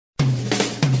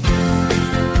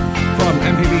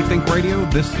Think Radio.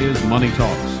 This is Money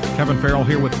Talks. Kevin Farrell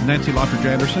here with Nancy Lottridge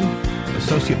Anderson,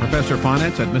 Associate Professor of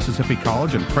Finance at Mississippi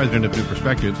College and President of New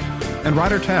Perspectives, and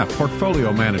Ryder Taft,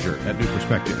 Portfolio Manager at New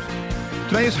Perspectives.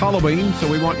 Today is Halloween, so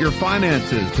we want your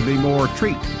finances to be more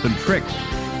treat than trick.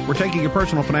 We're taking your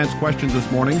personal finance questions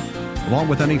this morning, along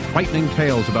with any frightening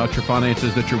tales about your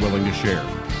finances that you're willing to share.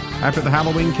 After the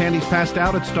Halloween candy's passed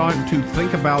out, it's time to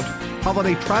think about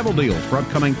holiday travel deals for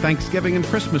upcoming Thanksgiving and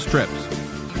Christmas trips.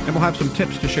 And we'll have some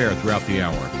tips to share throughout the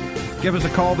hour. Give us a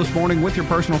call this morning with your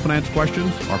personal finance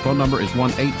questions. Our phone number is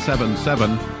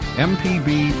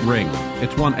 1-877-MPB-RING.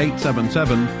 It's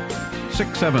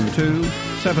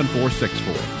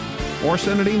 1-877-672-7464. Or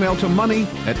send an email to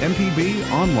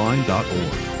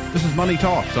money@mpbonline.org. This is Money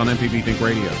Talks on MPB Think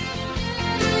Radio.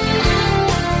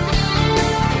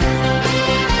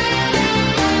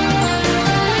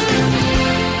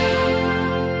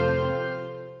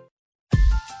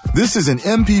 This is an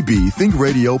MPB Think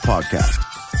Radio podcast.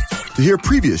 To hear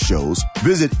previous shows,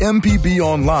 visit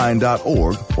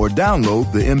mpbonline.org or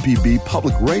download the MPB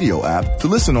Public Radio app to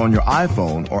listen on your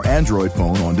iPhone or Android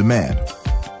phone on demand.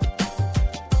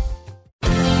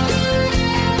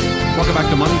 Welcome back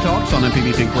to Money Talks on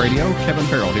MPB Think Radio. Kevin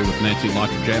Farrell here with Nancy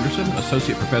Lottridge Anderson,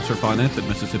 Associate Professor of Finance at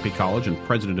Mississippi College and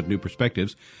President of New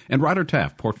Perspectives, and Ryder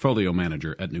Taft, Portfolio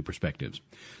Manager at New Perspectives.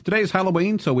 Today is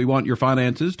Halloween, so we want your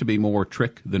finances to be more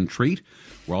trick than treat.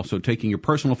 We're also taking your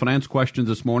personal finance questions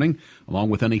this morning, along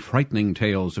with any frightening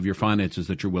tales of your finances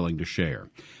that you're willing to share.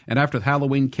 And after the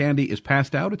Halloween candy is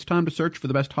passed out, it's time to search for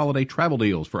the best holiday travel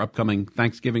deals for upcoming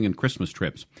Thanksgiving and Christmas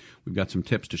trips. We've got some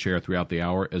tips to share throughout the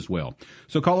hour as well.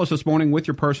 So call us this morning with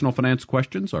your personal finance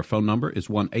questions. Our phone number is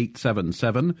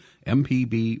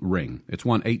 1-877-MPB-RING. It's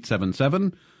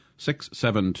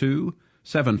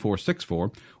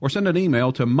 1-877-672-7464, or send an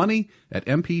email to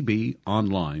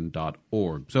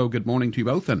money@mpbonline.org. So good morning to you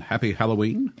both, and happy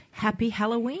Halloween. Happy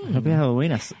Halloween. Happy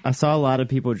Halloween. I saw a lot of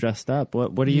people dressed up.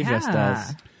 What are you dressed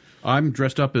as? I'm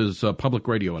dressed up as a public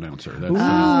radio announcer. That's,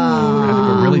 I had to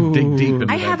go really dig deep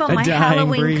into I that. have on my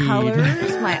Halloween breed.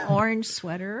 colors, my orange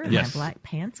sweater, and Yes. my black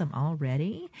pants. I'm all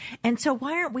ready. And so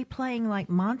why aren't we playing like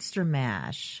Monster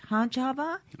Mash? Huh,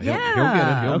 Java? He'll get it.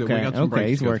 He'll get it. We got some breaks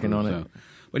he's to go working through, on so. it.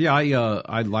 But yeah,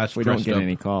 I last We dressed don't get up.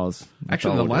 any calls. That's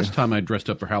Actually, all the we'll last do. time I dressed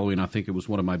up for Halloween, I think it was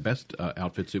one of my best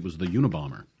outfits. It was the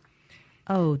Unabomber.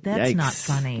 Oh, that's Yikes. not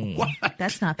funny.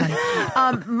 That's not funny.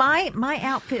 My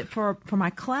outfit for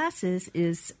my classes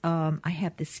is I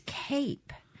have this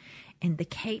cape, and the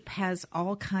cape has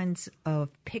all kinds of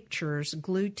pictures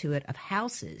glued to it of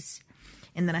houses.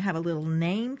 And then I have a little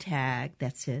name tag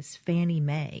that says Fannie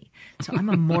Mae. So I'm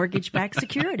a mortgage-backed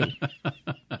security.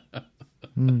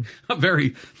 A very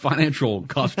financial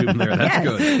costume there. That's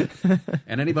Yes. good.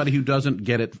 And anybody who doesn't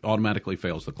get it automatically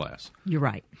fails the class. You're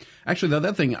right. Actually, the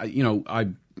other thing,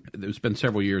 it's been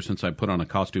several years since I put on a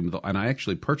costume, and I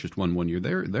actually purchased one year.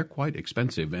 They're quite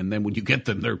expensive, and then when you get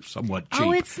them, they're somewhat cheap.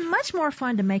 Oh, it's much more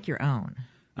fun to make your own.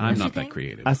 I'm Don't you not that think?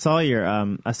 creative. I saw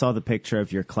I saw the picture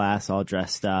of your class all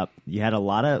dressed up. You had a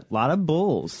lot of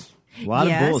bulls. A lot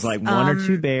of bulls, like one or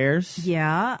two bears.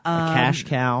 Yeah. A cash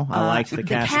cow. I liked the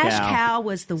cash cow. The cash cow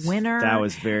was the winner. That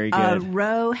was very good.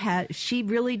 She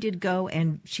really did go,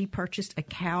 and she purchased a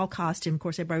cow costume. Of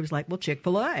course, everybody was like, well,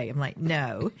 Chick-fil-A. I'm like,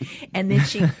 no. And then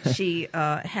she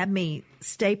had me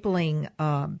stapling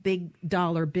big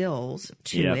dollar bills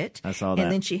to Yep, it. I saw that.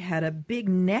 And then she had a big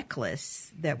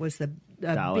necklace that was a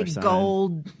Dollar big sign.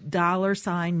 gold dollar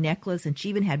sign necklace, and she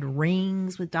even had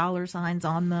rings with dollar signs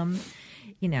on them.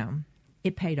 You know,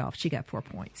 it paid off. She got 4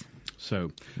 points. So,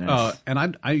 Nice.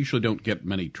 and I usually don't get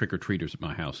many trick-or-treaters at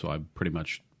my house, so I pretty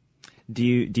much, Do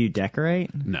you decorate?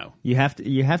 no. You have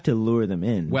to lure them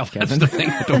in. Well, Kevin. that's the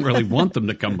thing. I don't really want them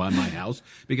to come by my house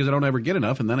because I don't ever get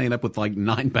enough, and then I end up with like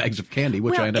 9 bags of candy,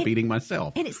 which Well, I end up eating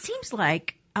myself. And it seems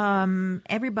like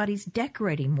everybody's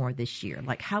decorating more this year.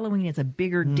 Like Halloween is a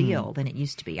bigger deal than it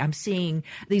used to be. I'm seeing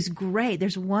these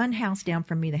there's one house down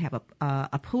from me that have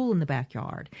a pool in the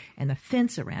backyard and a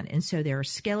fence around it. And so there are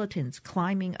skeletons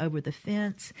climbing over the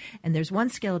fence. And there's one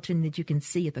skeleton that you can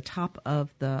see at the top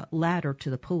of the ladder to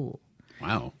the pool.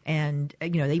 Wow. And, they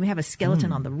even have a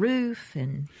skeleton on the roof.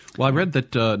 And Well, I read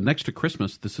that next to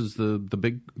Christmas, this is the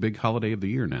big holiday of the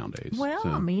year nowadays. well, So-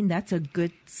 I mean, that's a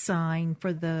good sign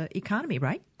for the economy,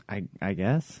 right? I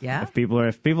guess. Yeah. If people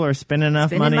are spending enough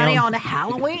Spending money on on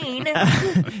Halloween.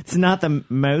 it's not the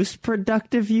most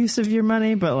productive use of your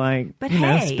money, but But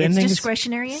hey, it's spending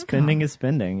discretionary income. Spending is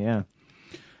spending. Yeah.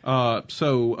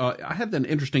 So I had an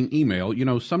interesting email.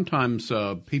 Sometimes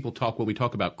people talk when we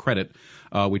talk about credit.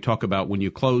 We talk about when you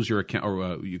close your account,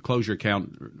 or you close your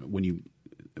account when you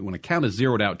when account is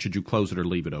zeroed out, should you close it or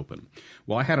leave it open?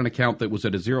 Well, I had an account that was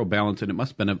at a zero balance, and it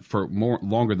must have been for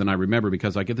longer than I remember,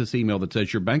 because I get this email that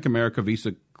says your Bank of America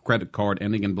Visa credit card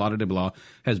ending in blah, blah, blah,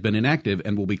 has been inactive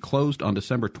and will be closed on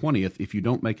December 20th if you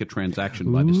don't make a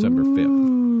transaction by December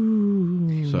 5th.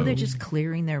 So well, they're just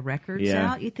clearing their records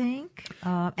out, you think?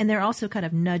 And they're also kind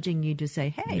of nudging you to say,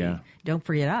 hey, don't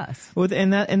forget us. Well,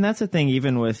 and that's the thing,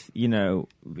 even with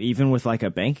like a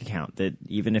bank account, that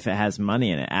even if it has money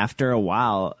in it, after a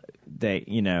while, they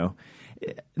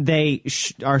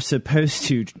are supposed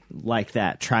to, like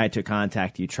that, try to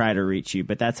contact you, try to reach you,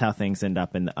 but that's how things end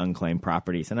up in the unclaimed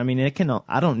properties. And I mean,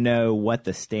 I don't know what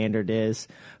the standard is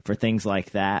for things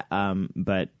like that,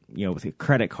 but with a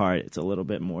credit card, it's a little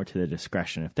bit more to the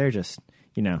discretion. If they're just,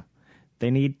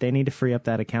 they need to free up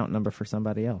that account number for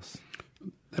somebody else.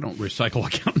 They don't recycle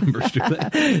account numbers, do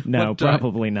they? No, but,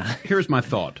 probably not. Here's my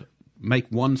thought. Make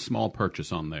one small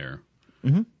purchase on there,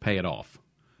 pay it off.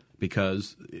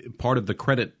 Because part of the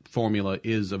credit formula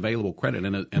is available credit,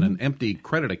 and an empty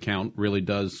credit account really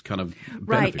does kind of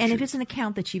right. And you. If it's an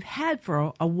account that you've had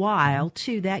for a while,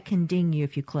 too, that can ding you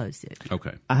if you close it.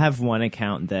 Okay. I have one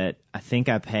account that I think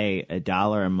I pay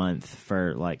 $1 a month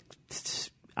for, like,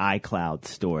 iCloud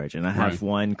storage, and I have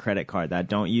one credit card that I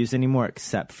don't use anymore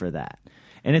except for that.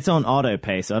 And it's on auto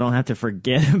pay, so I don't have to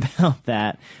forget about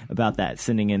that,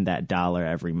 sending in that $1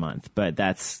 every month. But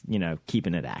that's,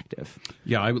 keeping it active.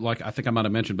 Yeah, I think I might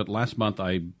have mentioned, but last month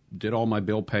I did all my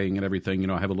bill paying and everything.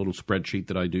 I have a little spreadsheet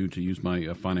that I do to use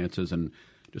my finances, and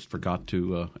just forgot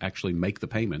to actually make the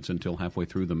payments until halfway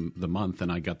through the month.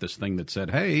 And I got this thing that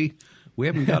said, hey, we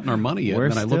haven't gotten our money yet.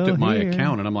 And then I looked at my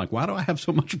account, and I'm like, why do I have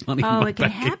so much money in my it can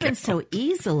bank happen account? so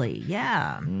easily.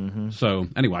 Yeah. Mm-hmm. So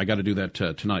anyway, I got to do that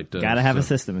tonight. Got to have a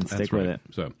system and stick with it.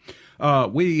 So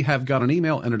we have got an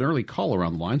email and an early caller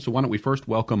on the line. So why don't we first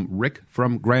welcome Rick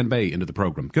from Grand Bay into the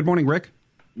program. Good morning, Rick.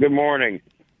 Good morning.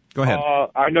 Go ahead.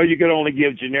 I know you can only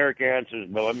give generic answers,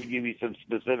 but let me give you some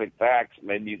specific facts.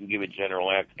 Maybe you can give a general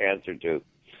answer to.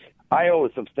 I owe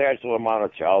a substantial amount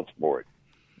of child support.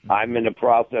 I'm in the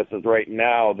process of right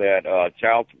now that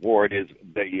child support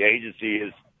the agency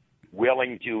is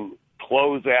willing to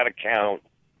close that account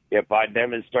if I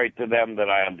demonstrate to them that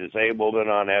I am disabled and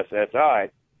on SSI.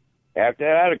 After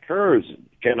that occurs,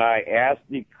 can I ask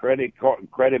the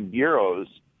credit bureaus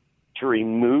to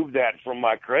remove that from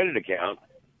my credit account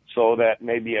so that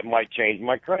maybe it might change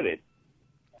my credit?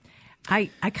 I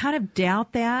kind of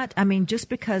doubt that. I mean, just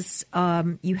because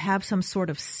you have some sort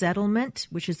of settlement,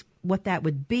 which is what that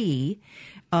would be.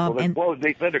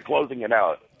 They said they're closing it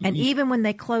out. And even when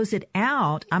they close it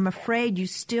out, I'm afraid you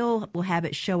still will have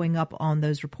it showing up on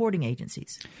those reporting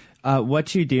agencies.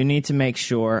 What you do need to make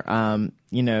sure,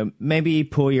 maybe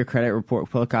pull a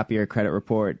copy of your credit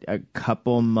report a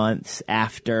couple months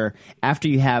after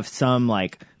you have some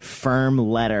like firm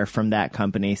letter from that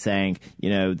company saying,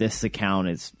 this account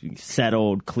is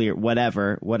settled, clear,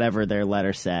 whatever their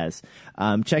letter says.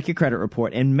 Check your credit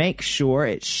report and make sure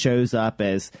it shows up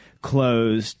as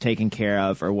closed, taken care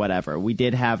of, or whatever. We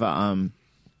did have a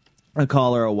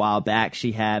caller a while back.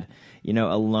 She had,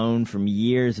 a loan from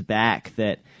years back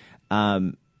that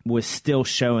was still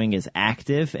showing as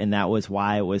active, and that was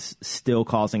why it was still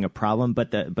causing a problem. But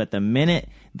the minute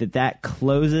that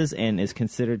closes and is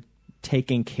considered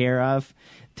taken care of,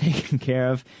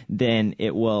 then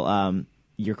it will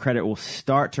your credit will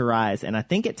start to rise. And I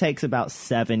think it takes about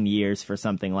 7 years for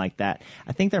something like that.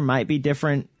 I think there might be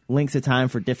different lengths of time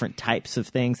for different types of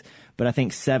things, but I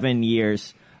think 7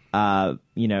 years,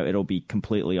 it'll be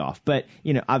completely off. But,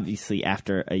 obviously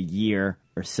after a year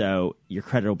or so, your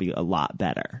credit will be a lot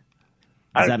better.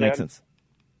 Does that make sense?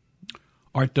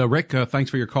 All right, Rick, thanks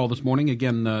for your call this morning.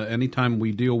 Again, anytime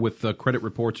we deal with credit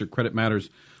reports or credit matters,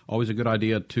 always a good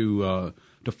idea to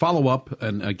follow up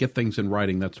and get things in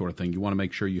writing, that sort of thing. You want to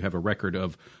make sure you have a record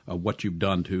of what you've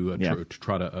done to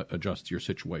try to adjust your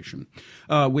situation.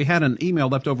 We had an email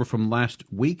left over from last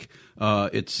week.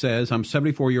 It says, I'm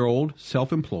 74-year-old,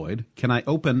 self-employed. Can I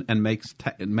open and make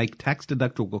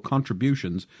tax-deductible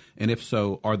contributions? And if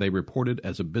so, are they reported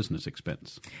as a business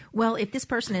expense? Well, if this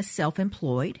person is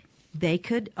self-employed, they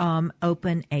could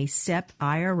open a SEP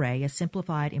IRA, a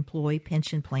Simplified Employee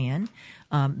Pension Plan,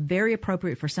 very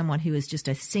appropriate for someone who is just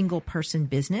a single-person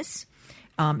business.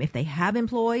 If they have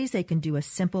employees, they can do a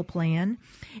simple plan.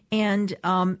 And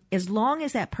as long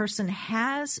as that person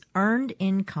has earned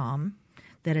income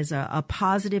that is a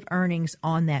positive earnings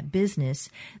on that business,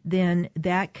 then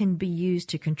that can be used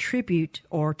to contribute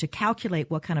or to calculate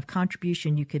what kind of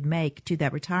contribution you could make to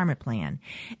that retirement plan.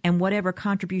 And whatever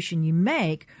contribution you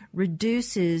make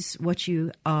reduces what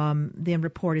you then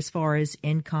report as far as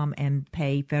income and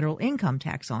pay federal income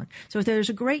tax on. So there's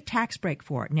a great tax break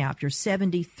for it. Now, if you're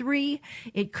 73,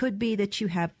 it could be that you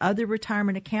have other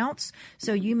retirement accounts.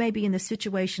 So you may be in the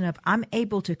situation of, I'm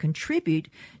able to contribute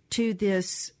to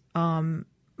this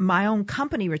my own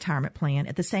company retirement plan.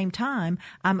 At the same time,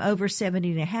 I'm over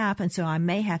 70 and a half, and so I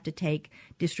may have to take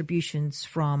distributions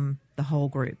from the whole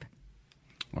group.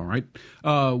 All right.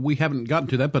 We haven't gotten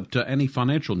to that, but any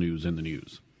financial news in the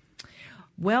news?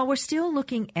 Well, we're still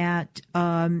looking at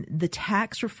the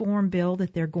tax reform bill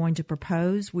that they're going to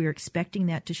propose. We're expecting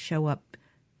that to show up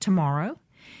tomorrow.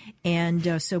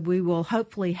 And so we will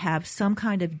hopefully have some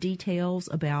kind of details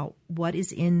about what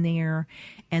is in there.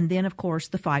 And then, of course,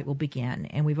 the fight will begin.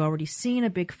 And we've already seen a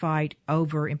big fight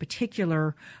over, in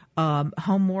particular,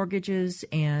 home mortgages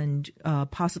and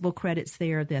possible credits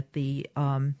there that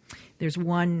there's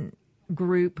one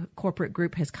corporate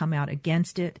group has come out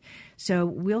against it. So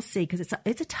we'll see, because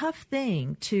it's a tough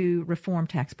thing to reform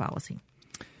tax policy.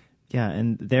 Yeah,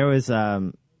 and there was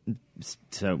so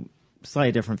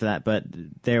slightly different for that, but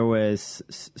there was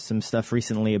some stuff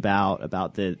recently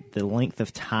about the length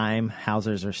of time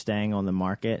houses are staying on the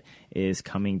market is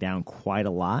coming down quite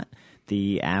a lot.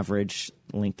 The average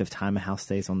length of time a house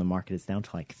stays on the market is down to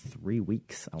like 3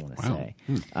 weeks, I want to say.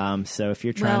 So if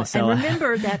you're trying to sell, and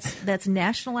remember that's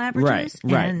national averages,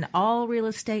 right. And all real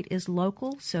estate is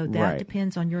local, so that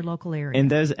depends on your local area.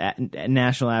 And those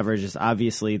national averages,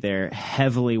 obviously, they're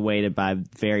heavily weighted by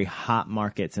very hot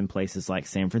markets in places like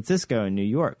San Francisco and New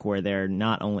York, where they're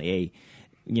not only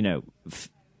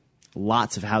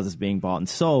lots of houses being bought and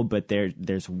sold, but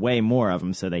there's way more of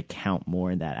them, so they count more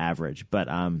in that average.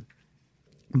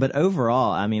 But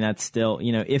overall, I mean, that's still,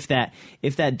 if that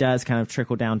does kind of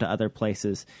trickle down to other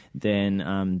places,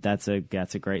 then that's a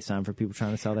great sign for people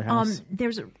trying to sell their house.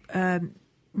 There's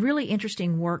really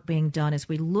interesting work being done as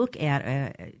we look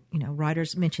at,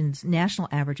 writers mentions national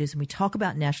averages, and we talk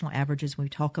about national averages when we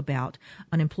talk about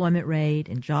unemployment rate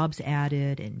and jobs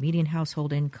added and median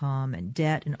household income and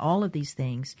debt and all of these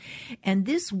things. And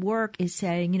this work is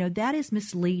saying, that is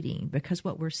misleading, because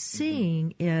what we're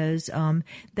seeing is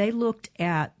they looked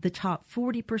at the top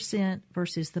 40%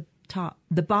 versus the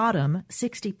bottom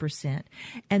 60%,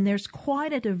 and there's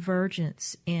quite a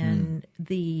divergence in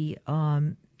the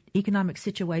economic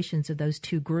situations of those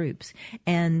two groups,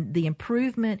 and the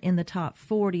improvement in the top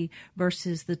 40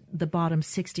 versus the bottom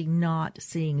 60 not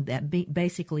seeing that,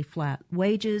 basically flat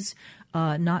wages,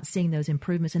 not seeing those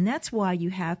improvements. And that's why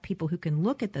you have people who can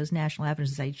look at those national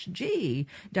averages and say, gee,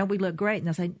 don't we look great? And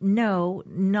they'll say, no,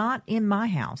 not in my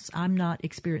house. I'm not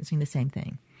experiencing the same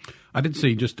thing. I did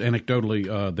see, just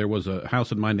anecdotally, there was a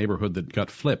house in my neighborhood that got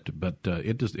flipped, but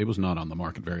it was not on the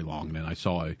market very long. And then I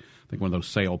saw, I think, one of those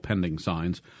sale pending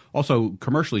signs. Also,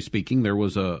 commercially speaking, there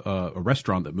was a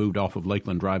restaurant that moved off of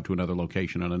Lakeland Drive to another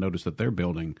location, and I noticed that their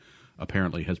building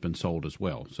apparently has been sold as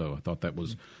well. So I thought that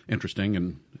was interesting,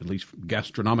 and at least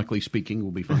gastronomically speaking, it will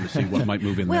be fun to see what might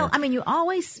move in there. Well, I mean, you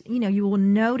always, you will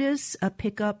notice a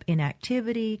pickup in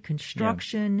activity,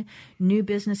 construction, new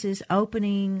businesses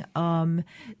opening.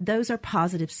 Those are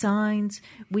positive signs.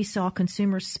 We saw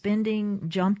consumer spending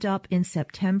jumped up in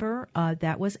September.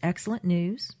 That was excellent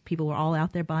news. People were all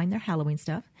out there buying their Halloween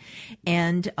stuff.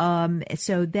 And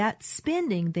so that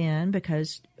spending then,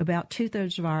 because about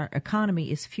 2/3 of our economy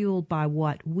is fueled by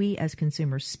what we as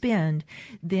consumers spend,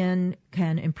 then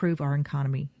can improve our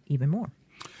economy even more.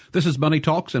 This is Money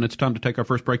Talks, and it's time to take our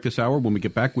first break this hour. When we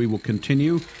get back, we will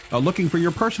continue looking for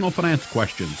your personal finance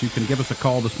questions. You can give us a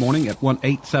call this morning at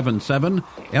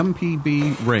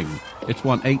 1-877-MPB-RING. It's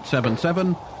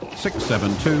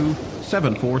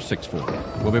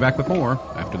 1-877-672-7464. We'll be back with more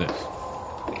after this.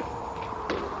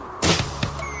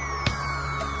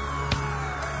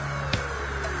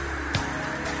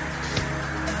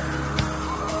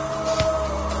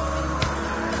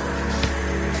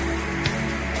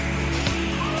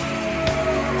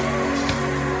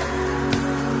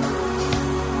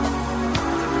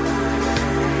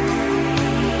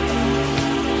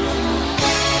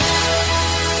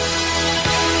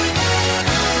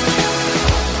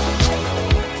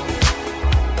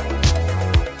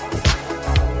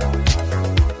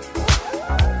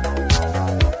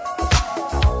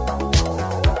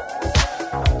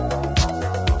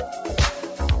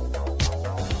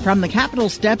 From the Capitol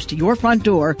steps to your front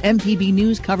door, MPB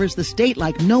News covers the state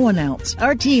like no one else.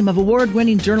 Our team of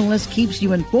award-winning journalists keeps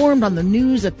you informed on the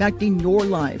news affecting your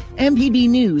life. MPB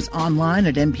News, online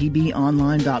at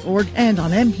mpbonline.org and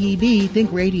on MPB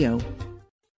Think Radio.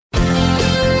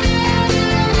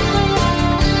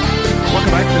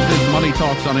 Welcome back. This is Money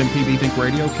Talks on MPB Think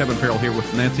Radio. Kevin Farrell here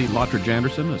with Nancy Lottridge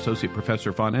Anderson, Associate Professor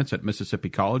of Finance at Mississippi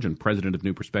College and President of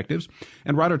New Perspectives,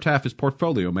 and Ryder Taff is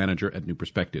Portfolio Manager at New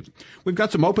Perspectives. We've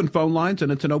got some open phone lines, and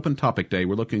it's an open topic day.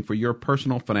 We're looking for your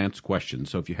personal finance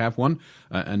questions. So if you have one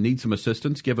and need some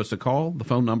assistance, give us a call. The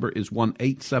phone number is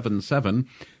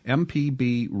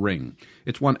 1-877-MPB-RING.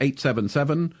 It's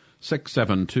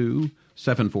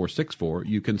 1-877-672-7464.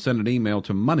 You can send an email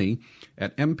to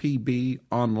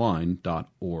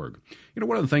money@mpbonline.org. You know,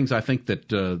 one of the things I think that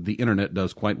the Internet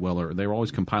does quite well, are they're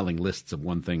always compiling lists of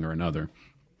one thing or another.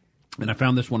 And I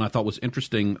found this one I thought was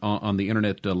interesting on the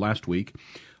Internet last week.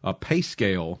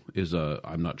 PayScale is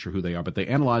I'm not sure who they are, but they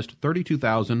analyzed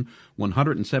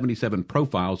 32,177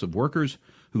 profiles of workers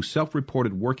who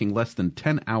self-reported working less than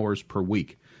 10 hours per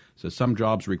week. So some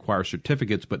jobs require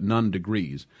certificates, but none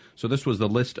degrees. So this was the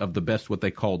list of the best, what they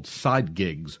called side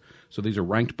gigs. So these are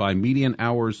ranked by median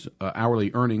hours, hourly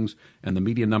earnings, and the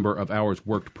median number of hours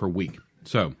worked per week.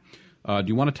 So do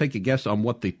you want to take a guess on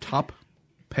what the top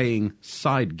paying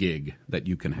side gig that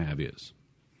you can have is?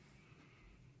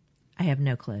 I have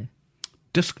no clue.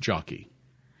 Disc jockey.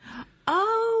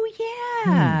 Oh,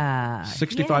 yeah.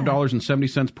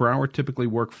 $65.70 per hour, typically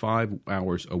work 5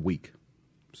 hours a week.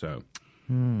 So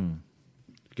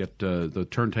get the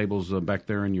turntables back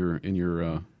there in your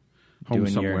home doing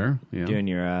somewhere. Doing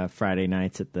your Friday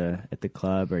nights at the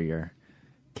club, or your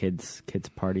kids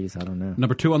parties. I don't know.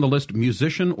 Number 2 on the list: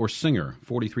 musician or singer.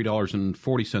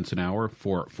 $43.40 an hour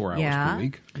for 4 hours per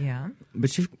week. Yeah,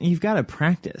 but you've got to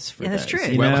practice for that's those. true.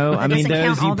 You know, I mean,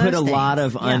 those you put a things. lot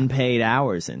of unpaid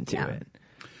hours into it.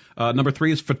 Number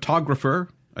 3 is photographer.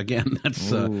 Again,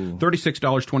 that's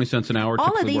 $36.20 an hour.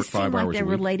 All of these work 5 seem like hours they're a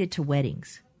week. related to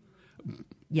weddings.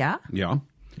 Yeah. Yeah.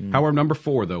 However, number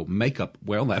 4, though, makeup.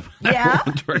 Well, that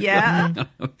yeah.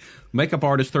 Makeup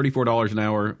artist, $34 an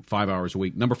hour, 5 hours a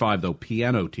week. Number 5, though,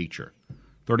 piano teacher,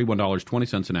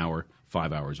 $31.20 an hour,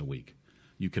 5 hours a week.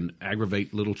 You can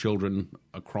aggravate little children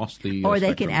across the or they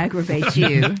spectrum. can aggravate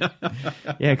you.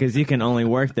 Yeah, because you can only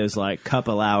work those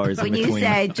couple hours when in between. You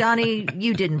say, Johnny,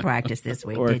 you didn't practice this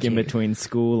week, work did you? in between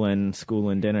school and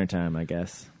dinner time, I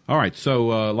guess. All right,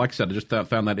 so like I said, I just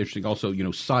found that interesting. Also,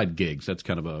 side gigs, that's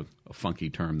kind of a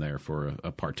funky term there for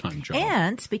a part-time job.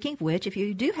 And speaking of which, if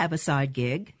you do have a side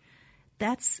gig,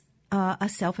 that's a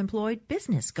self-employed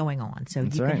business going on. So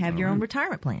you can have your own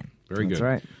retirement plan. Very good. That's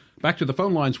right. Back to the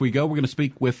phone lines we go. We're going to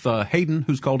speak with Hayden,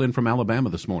 who's called in from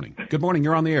Alabama this morning. Good morning.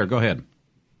 You're on the air. Go ahead.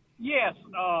 Yes.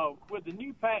 With the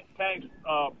new tax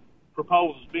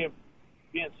proposals being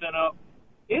sent up,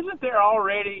 isn't there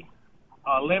already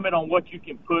a limit on what you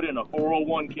can put in a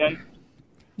 401k?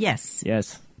 Yes.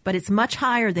 Yes. But it's much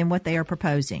higher than what they are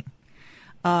proposing.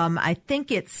 I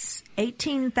think it's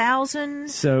 18,000.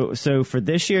 So for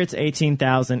this year, it's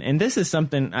 18,000, and this is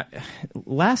something.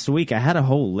 Last week, I had a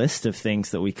whole list of things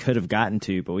that we could have gotten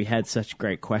to, but we had such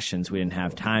great questions we didn't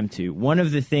have time to. One of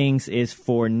the things is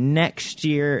for next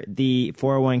year, the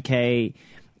 401k.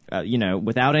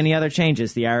 Without any other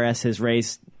changes, the IRS has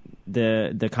raised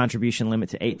the contribution limit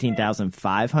to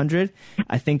 $18,500.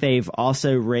 I think they've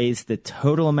also raised the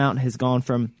total amount has gone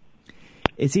from.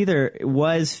 It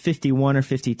was 51 or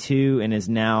 52 and is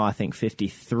now, I think,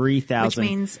 53,000. Which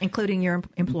means including your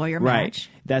employer match. Right.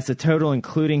 That's a total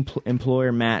including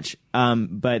employer match.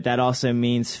 But that also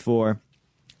means for,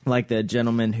 like the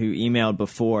gentleman who emailed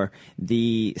before,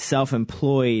 the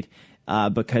self-employed,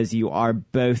 because you are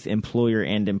both employer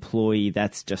and employee,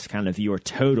 that's just kind of your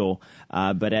total.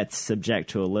 But that's subject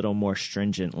to a little more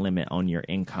stringent limit on your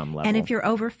income level. And if you're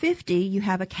over 50, you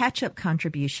have a catch-up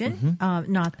contribution.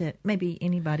 Not that maybe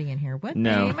anybody in here would.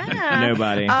 No,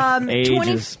 nobody. Age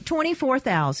is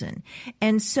 24,000.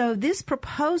 And so this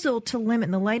proposal to limit,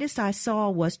 and the latest I saw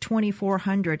was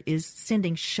 2,400, is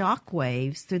sending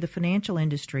shockwaves through the financial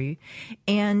industry.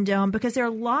 And because there are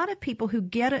a lot of people who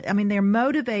get it, they're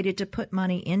motivated to put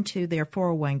money into their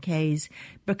 401ks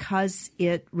because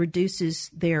it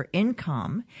reduces their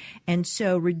income. And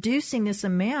so reducing this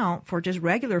amount for just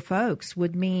regular folks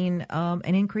would mean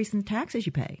an increase in the taxes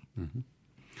you pay. Mm-hmm.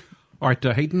 All right,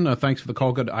 Hayden, thanks for the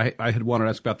call. Good. I had wanted to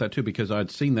ask about that, too, because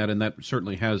I'd seen that, and that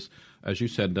certainly has as you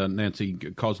said, Nancy,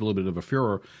 caused a little bit of a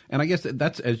furor. And I guess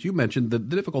that's, as you mentioned, the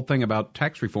difficult thing about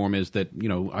tax reform is that,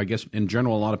 I guess in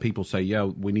general, a lot of people say, yeah,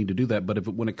 we need to do that. But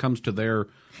when it comes to their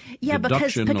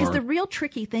deduction because the real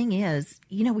tricky thing is,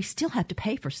 we still have to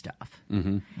pay for stuff.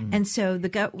 Mm-hmm. And so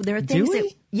there are things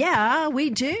we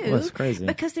do. Well, that's crazy.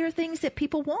 Because there are things that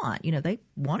people want. They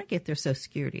want to get their Social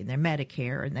Security and their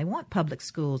Medicare, and they want public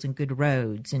schools and good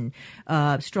roads and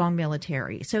strong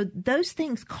military. So those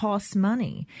things cost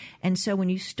money. And so when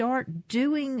you start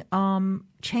doing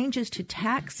changes to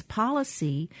tax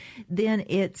policy, then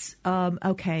it's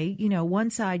okay, one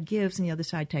side gives and the other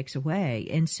side takes away.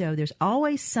 And so there's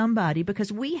always somebody,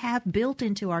 because we have built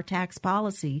into our tax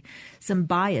policy some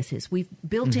biases. We've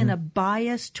built in a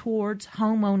bias towards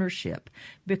home ownership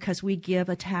because we give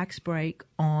a tax break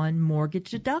on mortgage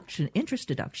deduction, interest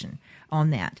deduction on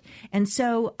that. And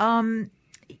so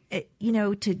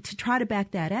to try to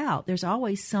back that out, there's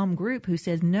always some group who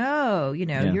says, no,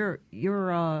 you're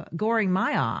goring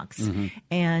my ox. Mm-hmm.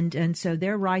 And so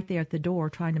they're right there at the door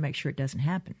trying to make sure it doesn't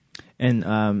happen. And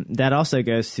that also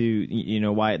goes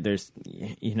to, why there's,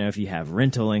 if you have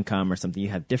rental income or something, you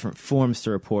have different forms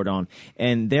to report on.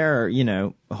 And there are,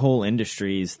 whole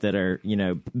industries that are,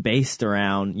 based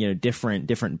around,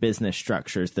 different business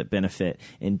structures that benefit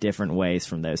in different ways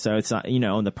from those. So it's not,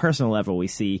 on the personal level, we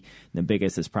see the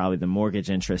biggest is probably the mortgage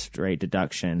interest rate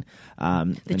deduction.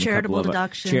 The charitable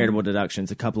deduction. Charitable deductions,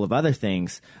 a couple of other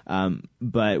things.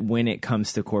 But when it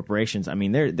comes to corporations, I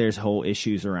mean, there's whole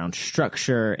issues around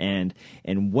structure and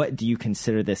what do you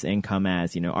consider this income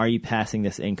as? Are you passing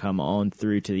this income on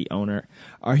through to the owner?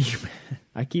 Are you?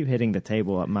 I keep hitting the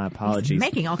table. My apologies. He's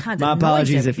making all kinds My of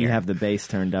apologies noise if you here. have the bass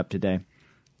turned up today.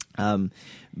 Yeah.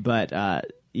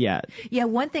 Yeah,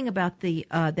 one thing about the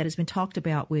that has been talked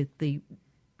about with the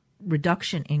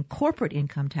reduction in corporate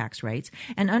income tax rates,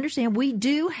 and understand we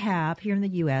do have here in the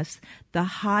U.S. the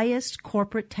highest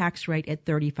corporate tax rate at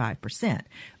 35%.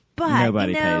 But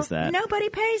nobody pays that. Nobody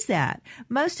pays that.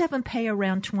 Most of them pay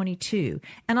around 22%.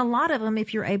 And a lot of them,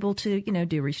 if you're able to,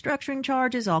 do restructuring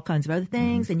charges, all kinds of other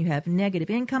things, and you have negative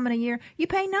income in a year, you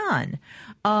pay none.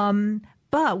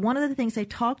 But one of the things they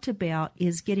talked about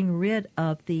is getting rid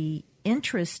of the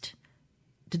interest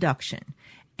deduction.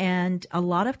 And a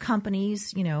lot of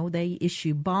companies, they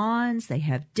issue bonds, they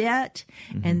have debt,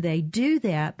 and they do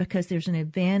that because there's an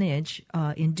advantage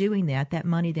in doing that. That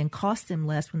money then costs them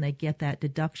less when they get that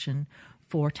deduction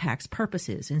for tax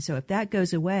purposes. And so if that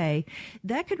goes away,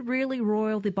 that could really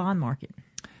roil the bond market.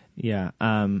 Yeah.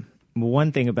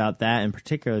 One thing about that in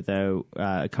particular, though,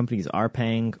 companies are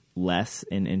paying less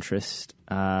in interest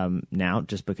now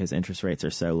just because interest rates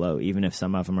are so low, even if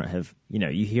some of them have,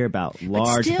 you hear about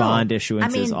large bond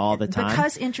issuances all the time.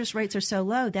 Because interest rates are so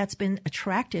low, that's been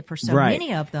attractive for so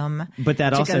many of them but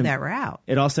that to also, go that route.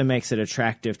 It also makes it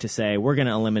attractive to say we're going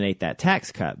to eliminate that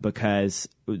tax cut because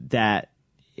that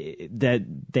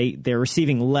they're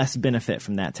receiving less benefit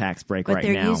from that tax break right now. But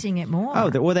they're using it more. Oh,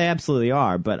 well, they absolutely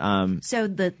are. But so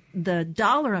the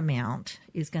dollar amount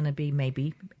is going to be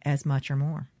maybe as much or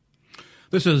more.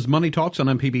 This is Money Talks on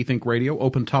MPB Think Radio,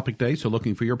 Open Topic Day. So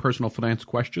looking for your personal finance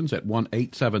questions at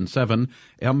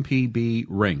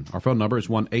 1-877-MPB-RING. Our phone number is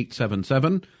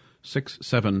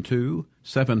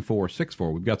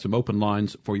 1-877-672-7464. We've got some open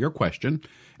lines for your question.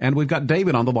 And we've got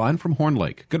David on the line from Horn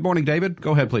Lake. Good morning, David.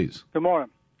 Go ahead, please. Good morning.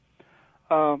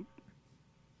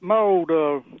 My old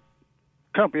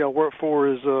company I work for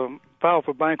is filed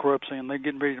for bankruptcy, and they're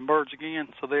getting ready to merge again,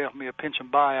 so they offered me a pension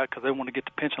buyout because they want to get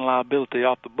the pension liability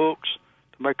off the books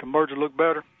to make the merger look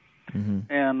better. Mm-hmm.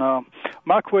 And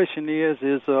my question is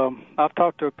I've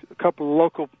talked to a couple of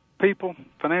local people,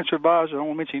 financial advisors, I don't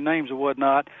want to mention names or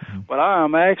whatnot, but I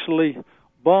am actually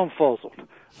bumfuzzled.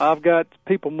 I've got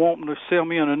people wanting to sell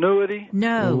me an annuity.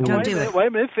 No, don't do it. Wait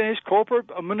a minute, finish. Corporate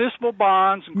municipal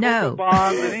bonds and corporate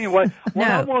bonds. And anyway, what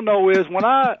I want to know is when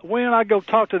I go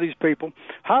talk to these people,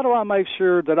 how do I make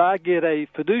sure that I get a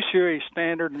fiduciary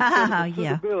standard instead of a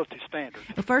suitability standard?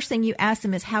 The first thing you ask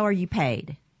them is, how are you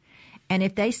paid? And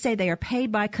if they say they are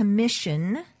paid by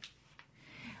commission,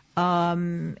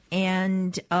 and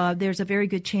there's a very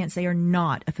good chance they are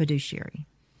not a fiduciary.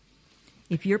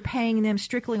 If you're paying them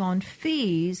strictly on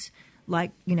fees,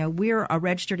 like, we're a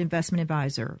registered investment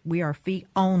advisor. We are fee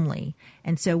only.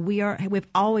 And so we've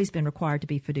always been required to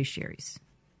be fiduciaries.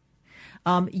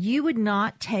 You would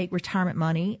not take retirement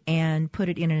money and put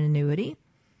it in an annuity.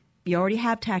 You already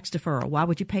have tax deferral. Why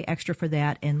would you pay extra for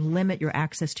that and limit your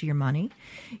access to your money?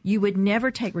 You would never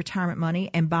take retirement money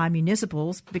and buy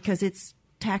municipals because it's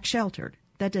tax sheltered.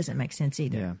 That doesn't make sense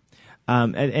either. Yeah.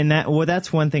 And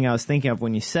that's one thing I was thinking of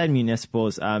when you said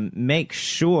municipals. Make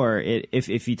sure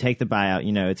if you take the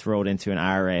buyout, it's rolled into an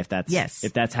IRA if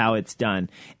that's how it's done.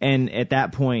 And at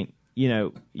that point,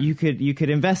 you could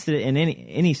invest it in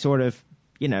any sort of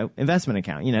investment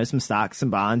account, some stocks,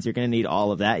 some bonds. You're going to need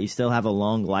all of that. You still have a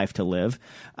long life to live.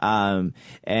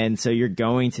 And so you're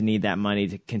going to need that money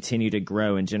to continue to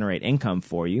grow and generate income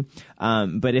for you.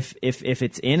 But if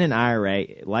it's in an IRA,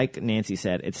 like Nancy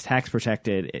said, it's tax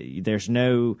protected. I'd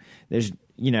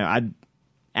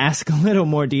ask a little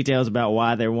more details about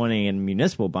why they're wanting in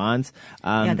municipal bonds.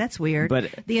 Yeah, that's weird. But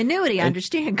the annuity, I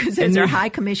understand, because those are high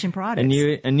commission products.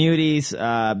 Annuities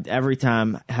every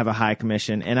time have a high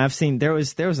commission, and I've seen there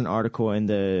was an article in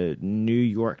the New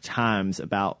York Times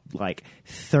about like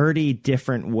 30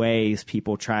 different ways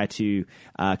people try to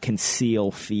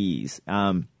conceal fees.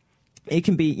 It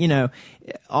can be,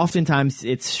 oftentimes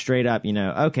it's straight up,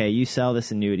 okay, you sell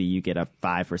this annuity, you get a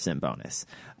 5% bonus.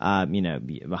 A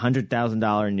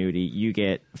 $100,000 annuity, you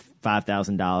get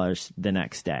 $5,000 the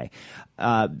next day.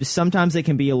 Sometimes it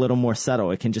can be a little more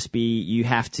subtle. It can just be you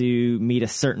have to meet a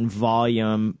certain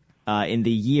volume in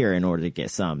the year in order to get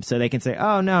some. So they can say,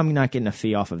 oh, no, I'm not getting a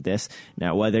fee off of this.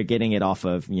 Now, whether they're getting it off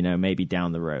of, maybe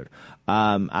down the road.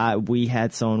 We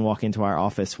had someone walk into our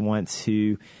office once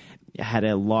who had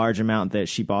a large amount that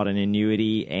she bought an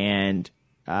annuity, and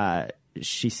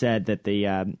she said that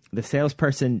the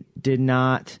salesperson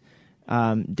didn't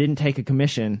take a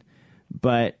commission,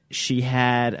 but she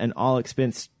had an all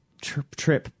expense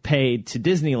trip paid to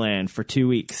Disneyland for 2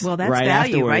 weeks. Well, that's right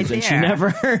value afterwards, right there. and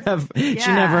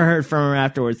she never heard from her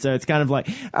afterwards. So it's kind of like,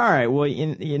 all right, well,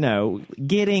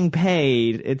 getting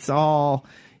paid, it's all,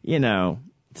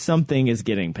 something is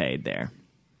getting paid there.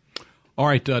 All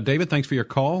right, David, thanks for your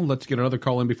call. Let's get another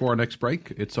call in before our next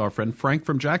break. It's our friend Frank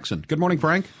from Jackson. Good morning,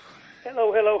 Frank.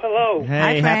 Hello, hello, hello.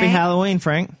 Hey, Hi, happy Halloween,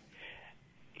 Frank.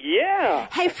 Yeah.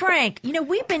 Hey, Frank,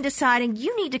 we've been deciding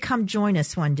you need to come join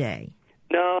us one day.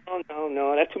 No.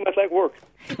 That's too much like work.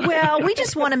 Well, we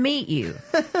just want to meet you.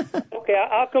 Okay,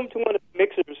 I'll come to one of the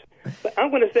mixers. But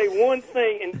I'm going to say one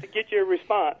thing and to get your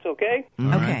response, okay?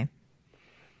 Mm-hmm. Okay.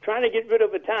 Trying to get rid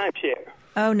of a timeshare.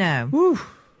 Oh, no. Whew.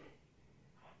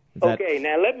 Okay,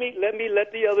 now let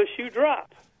the other shoe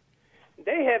drop.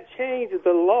 They have changed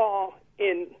the law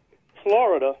in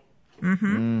Florida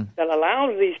that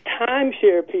allows these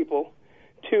timeshare people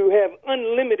to have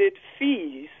unlimited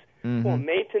fees for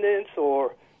maintenance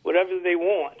or whatever they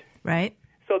want. Right.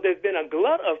 So there's been a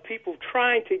glut of people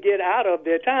trying to get out of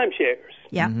their timeshares.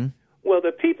 Yeah. Mm-hmm. Well,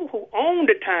 the people who own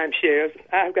the timeshares,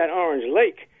 I've got Orange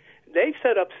Lake, they've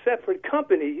set up separate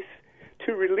companies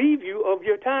to relieve you of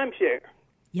your timeshare.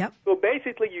 Yep. So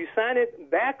basically, you sign it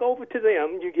back over to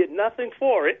them. You get nothing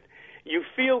for it. You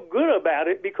feel good about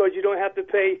it because you don't have to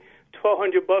pay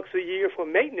 $1,200 a year for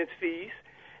maintenance fees.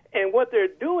 And what they're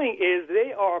doing is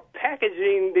they are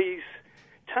packaging these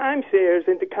timeshares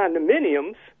into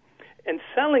condominiums and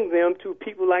selling them to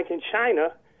people like in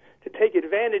China to take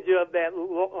advantage of that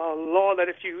law that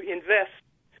if you invest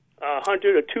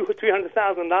 $100,000 or $200,000 or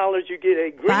 $300,000, you get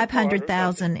a green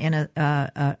 $500,000 in a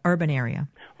urban area.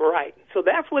 Right. So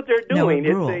that's what they're doing.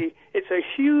 No, it's a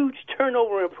huge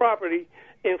turnover in property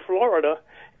in Florida,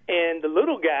 and the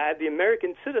little guy, the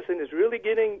American citizen, is really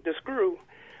getting the screw.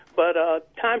 But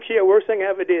timeshare, worst thing I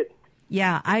ever did.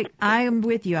 Yeah, I am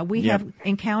with you. We have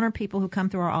encountered people who come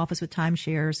through our office with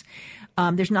timeshares.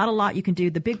 There's not a lot you can do.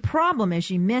 The big problem, as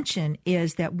you mentioned,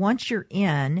 is that once you're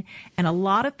in, and a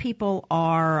lot of people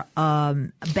are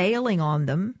bailing on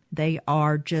them, they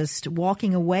are just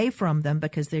walking away from them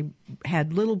because they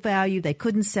had little value, they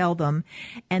couldn't sell them.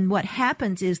 And what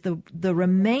happens is the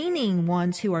remaining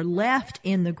ones who are left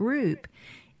in the group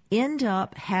end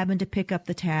up having to pick up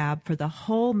the tab for the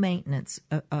whole maintenance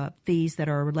fees that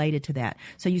are related to that.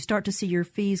 So you start to see your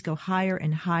fees go higher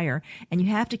and higher, and you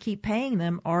have to keep paying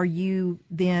them, or you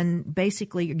then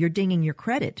basically you're dinging your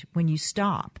credit when you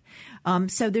stop.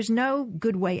 So there's no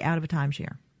good way out of a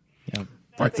timeshare. Yeah.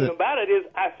 The thing about it is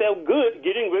I felt good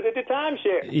getting rid of the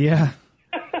timeshare. Yeah.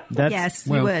 Yes,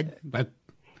 you would.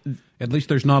 At least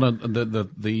there's not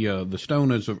the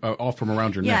stone is off from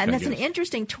around your neck. Yeah, and that's an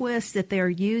interesting twist that they're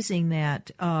using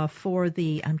that for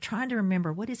the. I'm trying to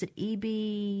remember, what is it?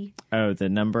 EB. Oh, the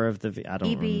number of the I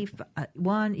don't EB1,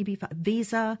 EB5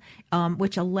 visa,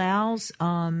 which allows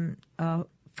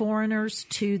foreigners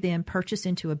to then purchase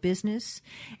into a business,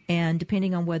 and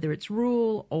depending on whether it's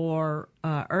rural or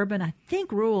urban, I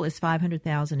think rural is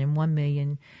 $500,000 and $1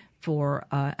 million. For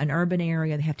an urban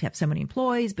area, they have to have so many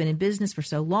employees, been in business for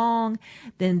so long,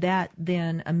 then that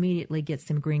immediately gets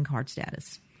them green card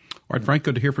status. All right, Frank,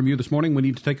 good to hear from you this morning. We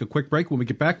need to take a quick break. When we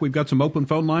get back, we've got some open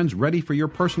phone lines ready for your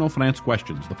personal finance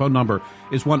questions. The phone number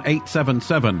is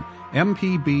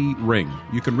 1-877-MPB-RING.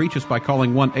 You can reach us by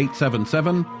calling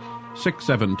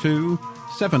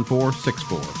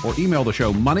 1-877-672-7464 or email the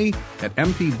show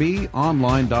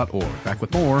money@mpbonline.org. Back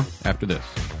with more after this.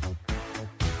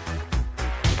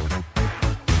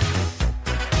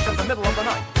 In the middle of the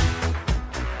night.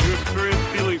 Do you experience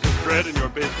feelings of dread in your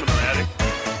basement or attic?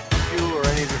 You or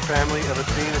any of your family ever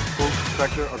seen a spook,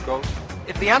 specter, or ghost?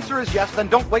 If the answer is yes, then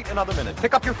don't wait another minute.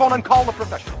 Pick up your phone and call the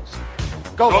professionals.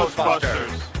 Go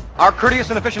Ghostbusters! Our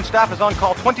courteous and efficient staff is on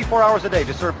call 24 hours a day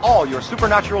to serve all your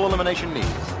supernatural elimination needs.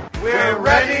 We're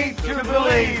ready to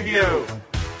believe you!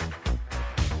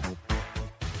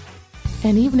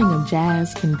 An evening of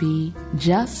jazz can be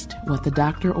just what the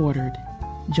doctor ordered.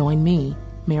 Join me,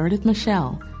 Meredith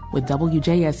Michelle, with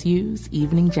WJSU's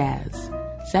Evening Jazz,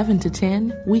 7 to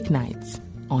 10 weeknights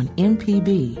on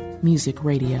MPB Music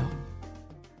Radio.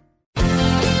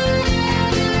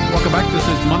 Welcome back. This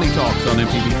is Money Talks on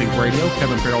MPB Think Radio.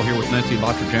 Kevin Farrell here with Nancy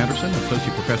Lottridge Anderson,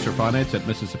 Associate Professor of Finance at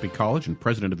Mississippi College and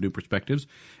President of New Perspectives,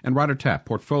 and Ryder Tapp,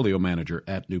 Portfolio Manager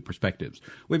at New Perspectives.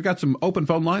 We've got some open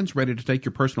phone lines ready to take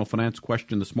your personal finance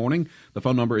question this morning. The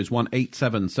phone number is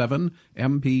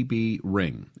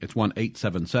 1-877-MPB-RING. It's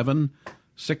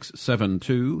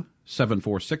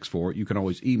 1-877-672-7464. You can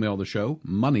always email the show,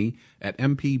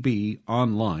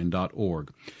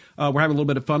 money@mpbonline.org. We're having a little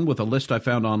bit of fun with a list I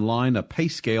found online. A pay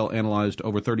scale analyzed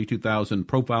over 32,000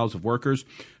 profiles of workers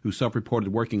who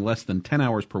self-reported working less than 10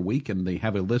 hours per week, and they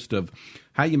have a list of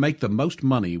how you make the most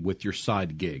money with your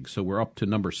side gig. So we're up to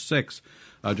number 6.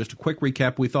 Just a quick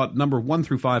recap. We thought number 1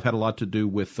 through 5 had a lot to do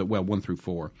with, 1 through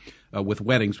 4, with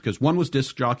weddings, because 1 was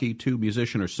disc jockey, 2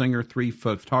 musician or singer, 3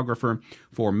 photographer,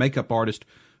 4 makeup artist,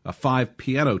 5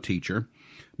 piano teacher.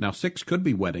 Now 6 could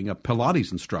be wedding, a Pilates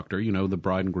instructor, the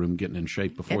bride and groom getting in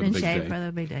shape before the big day. For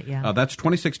the big day, yeah. That's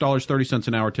 $26.30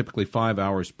 an hour, typically 5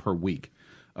 hours per week.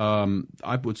 I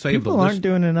would say people aren't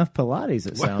doing enough Pilates.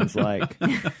 It sounds like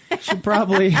should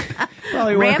probably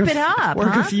ramp it up,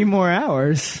 work a few more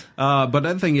hours. But the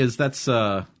other thing is that's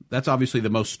obviously the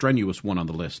most strenuous one on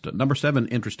the list. Number 7,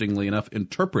 interestingly enough,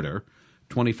 interpreter,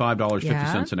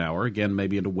 $25.50 an hour. Again,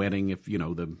 maybe at a wedding if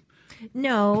the.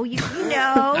 No, you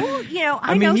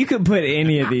you could put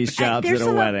any of these jobs at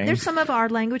a wedding. There's some of our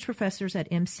language professors at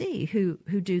MC who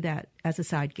do that as a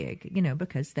side gig,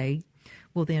 because they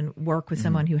will then work with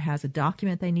someone who has a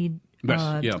document they need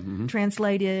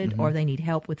translated, or they need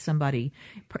help with somebody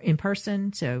in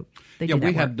person. So they do that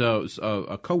we had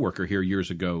a coworker here years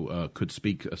ago could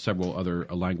speak several other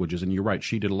languages, and you're right,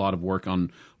 she did a lot of work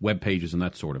on web pages and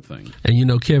that sort of thing.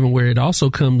 And Kevin, where it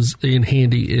also comes in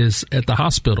handy is at the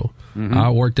hospital. I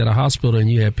worked at a hospital, and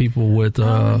you had people with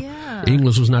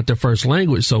English was not their first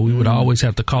language, so we would always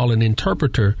have to call an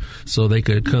interpreter so they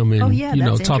could come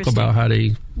and talk about how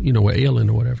they were ailing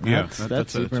or whatever. Yeah,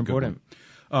 that's super important.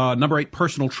 Number 8,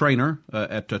 personal trainer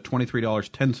at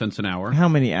 $23.10 an hour. How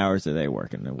many hours are they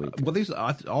working a week? Well, these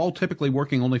are all typically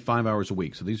working only 5 hours a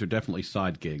week, so these are definitely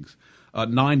side gigs.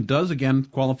 9 does, again,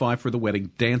 qualify for the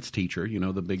wedding. Dance teacher,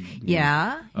 the big...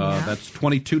 That's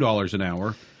 $22 an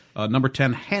hour. Number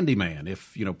 10, handyman,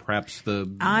 if, perhaps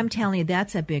I'm telling you,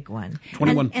 that's a big one.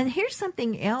 21. And here's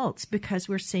something else, because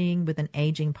we're seeing with an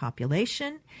aging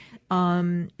population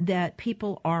that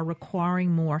people are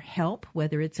requiring more help,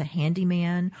 whether it's a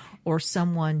handyman or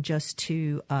someone just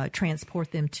to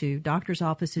transport them to doctor's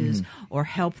offices or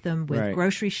help them with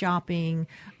grocery shopping,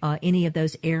 any of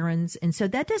those errands. And so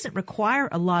that doesn't require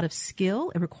a lot of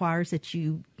skill. It requires that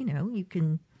you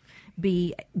can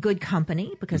be good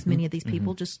company, because many of these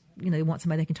people just, they want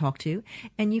somebody they can talk to,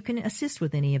 and you can assist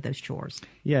with any of those chores.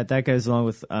 Yeah, that goes along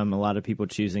with a lot of people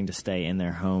choosing to stay in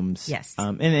their homes. Yes.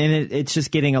 And it's just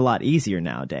getting a lot easier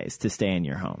nowadays to stay in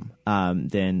your home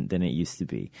than it used to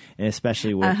be. And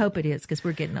especially with... I hope it is, because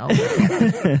we're getting older.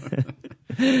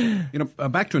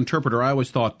 Back to interpreter, I always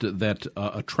thought that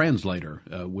a translator,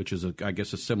 which is, I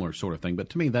guess, a similar sort of thing, but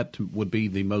to me that would be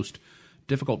the most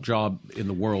difficult job in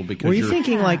the world, because were you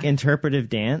thinking like interpretive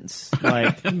dance?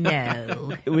 Like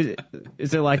no,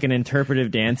 is it like an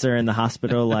interpretive dancer in the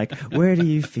hospital? Like, where do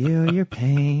you feel your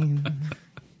pain?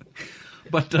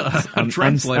 But a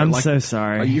translator, I'm so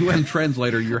sorry. A UN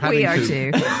translator, you're having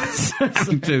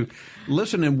having to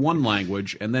listen in one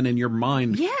language, and then in your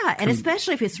mind, and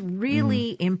especially if it's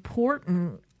really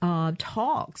important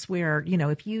talks where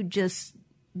if you just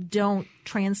don't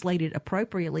translate it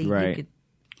appropriately, you could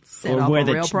set off a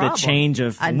real problem. The change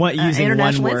of using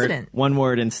one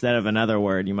word instead of another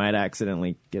word, you might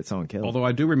accidentally get someone killed. Although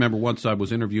I do remember once I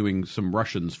was interviewing some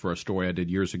Russians for a story I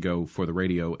did years ago for the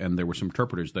radio, and there were some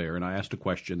interpreters there, and I asked a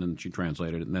question, and she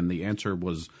translated it, and then the answer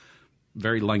was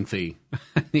very lengthy.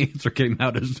 The answer came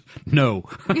out as no.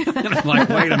 And I'm like,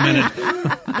 wait a minute.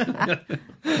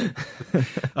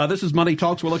 This is Money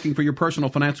Talks. We're looking for your personal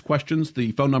finance questions.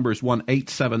 The phone number is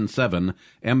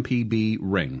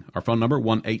 1-877-MPB-RING. Our phone number,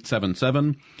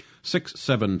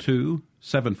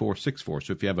 1-877-672-7464.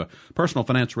 So if you have a personal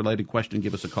finance-related question,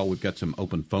 give us a call. We've got some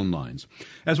open phone lines.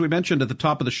 As we mentioned at the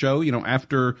top of the show,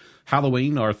 after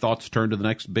Halloween, our thoughts turn to the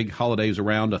next big holidays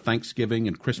around Thanksgiving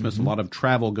and Christmas. A lot of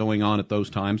travel going on at those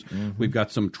times. We've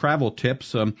got some travel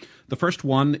tips. The first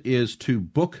one is to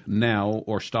book now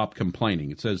or stop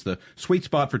complaining. It says the sweet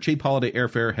spot for cheap holiday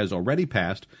airfare has already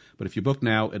passed, but if you book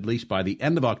now, at least by the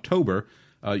end of October,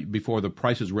 before the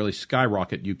prices really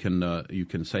skyrocket, you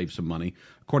can save some money.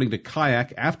 According to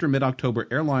Kayak, after mid-October,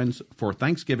 airlines for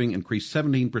Thanksgiving increased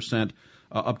 17%,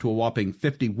 up to a whopping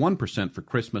 51% for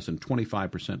Christmas and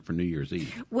 25% for New Year's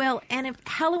Eve. Well, and if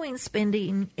Halloween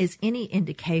spending is any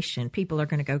indication, people are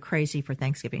going to go crazy for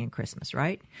Thanksgiving and Christmas,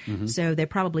 right? So they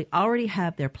probably already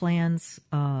have their plans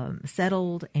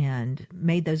settled and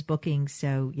made those bookings.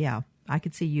 So, yeah, I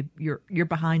could see you're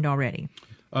behind already.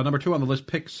 Number 2 on the list,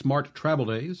 pick smart travel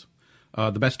days.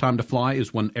 The best time to fly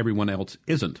is when everyone else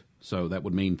isn't. So that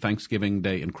would mean Thanksgiving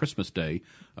Day and Christmas Day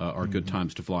are good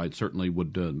times to fly. It certainly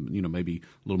would, maybe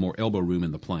a little more elbow room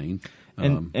in the plane.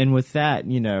 And with that,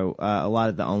 a lot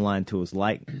of the online tools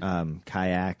like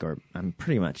Kayak or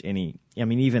pretty much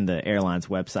even the airline's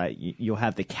website, you'll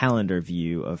have the calendar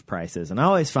view of prices. And I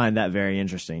always find that very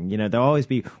interesting. There'll always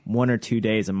be 1 or 2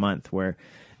 days a month where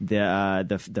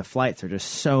the flights are just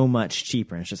so much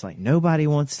cheaper. And it's just like nobody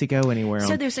wants to go anywhere on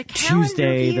Tuesday. So there's a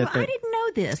calendar view. I didn't know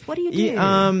this. What do you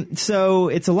do? So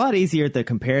it's a lot easier at the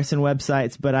comparison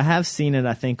websites, but I have seen it,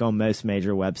 I think, on most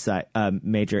major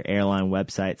airline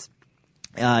websites.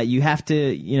 You have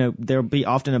to, there'll be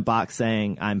often a box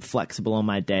saying I'm flexible on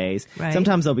my days. Right.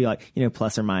 Sometimes they'll be like,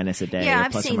 plus or minus a day. Yeah, or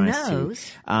I've plus seen or minus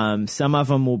those. 2. Some of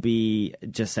them will be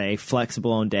just say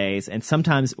flexible on days. And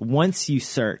sometimes once you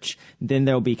search, then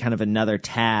there'll be kind of another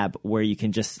tab where you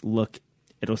can just look.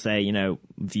 It'll say,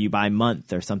 view by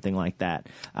month or something like that.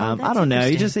 I don't know.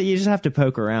 You just have to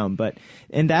poke around,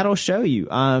 and that'll show you.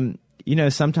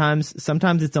 Sometimes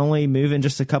it's only moving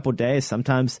just a couple days.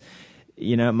 Sometimes,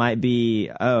 it might be,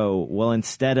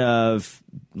 instead of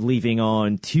leaving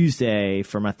on Tuesday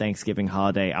for my Thanksgiving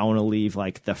holiday, I want to leave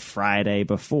like the Friday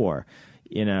before.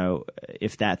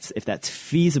 If that's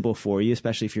feasible for you,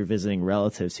 especially if you're visiting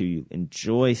relatives who you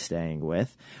enjoy staying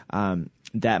with,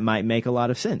 that might make a lot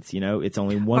of sense. It's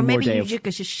only one more day. Or maybe you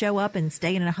could just show up and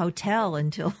stay in a hotel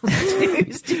until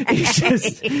Tuesday.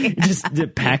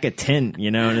 just pack a tent,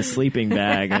 in a sleeping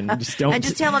bag, and just don't. And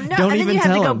just tell them no. Don't and then even you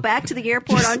have to go them. back to the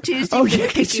airport on Tuesday to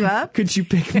pick you up. Could you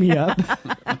pick me up?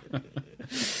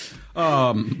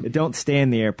 Don't stay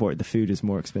in the airport. The food is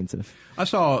more expensive.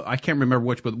 I can't remember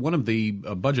which, but one of the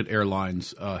budget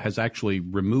airlines has actually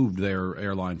removed their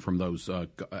airline from those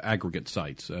aggregate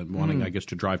sites, wanting, I guess,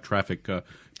 to drive traffic to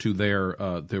their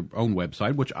own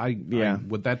website, which I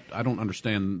don't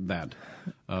understand that.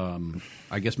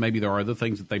 I guess maybe there are other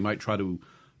things that they might try to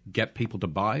get people to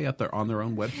buy on their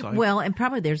own website. Well, and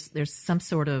probably there's some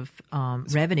sort of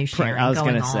revenue sharing. I was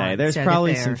going to say there's so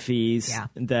probably some fees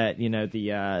that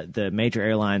the major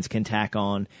airlines can tack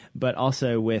on, but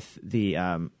also with the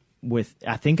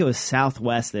I think it was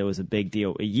Southwest, there was a big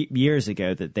deal years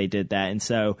ago that they did that, and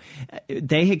so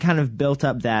they had kind of built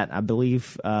up that, I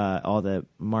believe all the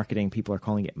marketing people are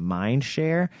calling it mind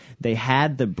share. They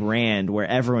had the brand where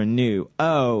everyone knew,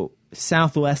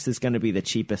 Southwest is going to be the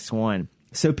cheapest one.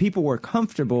 So people were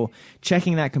comfortable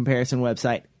checking that comparison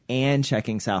website and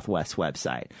checking Southwest's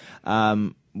website.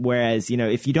 Whereas,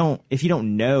 if you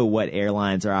don't know what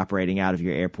airlines are operating out of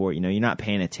your airport, you're not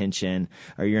paying attention,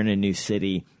 or you're in a new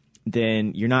city,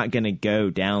 then you're not going to go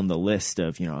down the list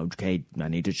of, okay, I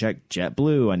need to check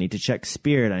JetBlue, I need to check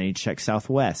Spirit, I need to check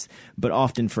Southwest. But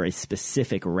often for a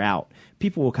specific route,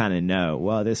 people will kind of know,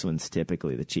 well, this one's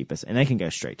typically the cheapest, and they can go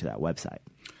straight to that website.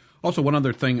 Also, one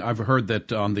other thing I've heard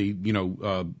that on the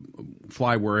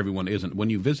fly where everyone isn't, when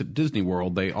you visit Disney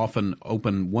World, they often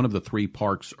open one of the 3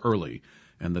 parks early.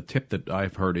 And the tip that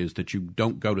I've heard is that you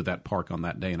don't go to that park on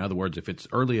that day. In other words, if it's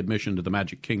early admission to the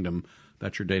Magic Kingdom,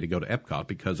 that's your day to go to Epcot,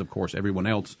 because, of course, everyone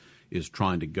else is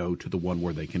trying to go to the one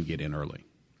where they can get in early.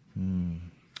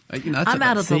 I'm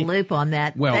out of the loop on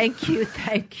that. Well, thank you.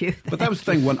 But that was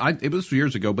the thing. It was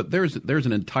years ago. But there's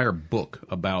an entire book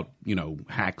about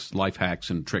hacks, life hacks,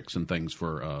 and tricks and things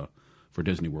for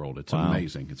Disney World. It's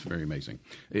amazing. It's very amazing,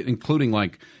 including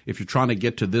like if you're trying to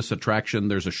get to this attraction,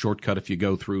 there's a shortcut if you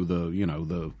go through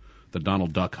the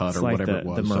Donald Duck Hut or whatever it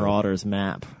was. The Marauders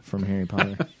map from Harry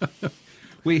Potter.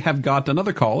 We have got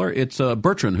another caller. It's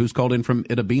Bertrand, who's called in from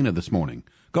Itta Bena this morning.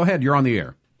 Go ahead. You're on the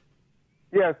air.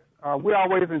 Yes. We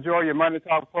always enjoy your Money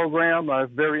Talk program.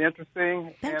 It's very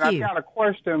interesting. Thank you. I've got a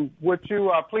question. Would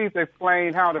you please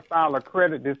explain how to file a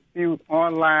credit dispute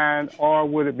online, or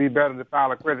would it be better to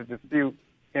file a credit dispute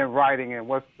in writing, and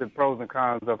what's the pros and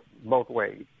cons of both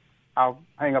ways? I'll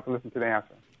hang up and listen to the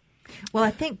answer. Well,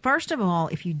 I think, first of all,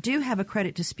 if you do have a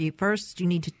credit dispute, first you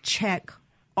need to check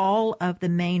all of the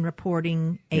main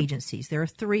reporting agencies. There are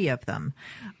 3 of them.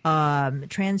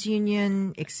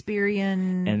 TransUnion,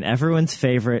 Experian. And everyone's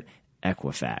favorite,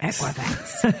 Equifax.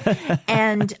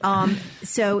 And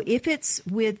so if it's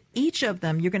with each of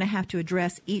them, you're going to have to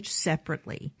address each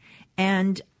separately.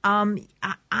 And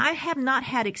I have not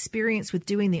had experience with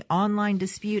doing the online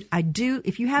dispute. I do.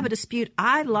 If you have a dispute,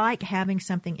 I like having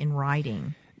something in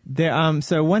writing.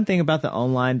 So one thing about the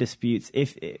online disputes,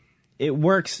 if it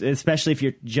works, especially if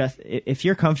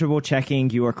you're comfortable checking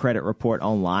your credit report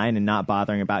online and not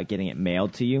bothering about getting it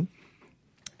mailed to you,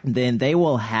 then they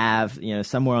will have,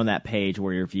 somewhere on that page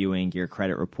where you're viewing your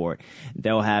credit report,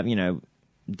 they'll have,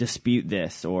 dispute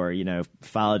this or,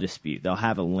 file a dispute. They'll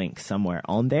have a link somewhere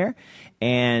on there.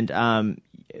 And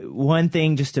one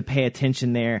thing just to pay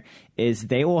attention there is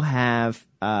they will have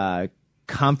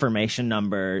confirmation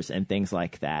numbers and things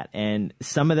like that. And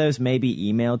some of those may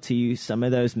be emailed to you. Some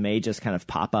of those may just kind of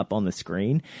pop up on the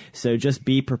screen. So just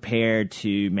be prepared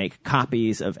to make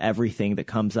copies of everything that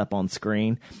comes up on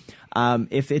screen.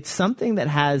 If it's something that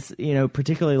has,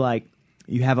 particularly like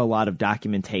you have a lot of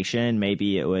documentation,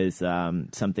 maybe it was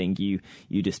something you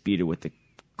disputed with the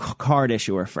card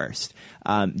issuer first.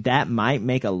 That might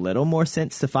make a little more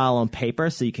sense to file on paper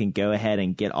so you can go ahead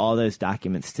and get all those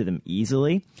documents to them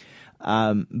easily.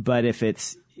 But if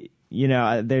it's,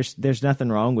 there's nothing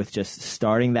wrong with just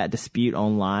starting that dispute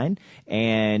online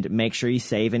and make sure you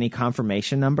save any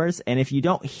confirmation numbers. And if you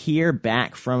don't hear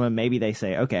back from them, maybe they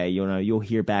say, okay, you'll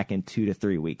hear back in 2 to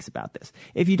 3 weeks about this.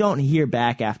 If you don't hear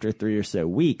back after 3 or so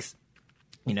weeks,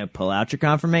 pull out your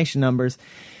confirmation numbers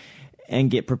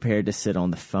and get prepared to sit on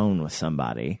the phone with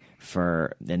somebody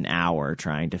for an hour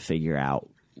trying to figure out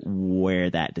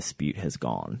where that dispute has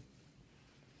gone.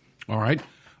 All right.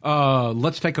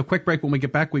 Let's take a quick break. When we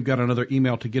get back, we've got another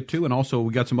email to get to, and also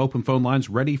we got some open phone lines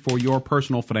ready for your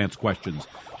personal finance questions.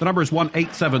 The number is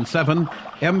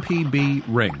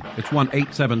 1-877-MPB-RING. It's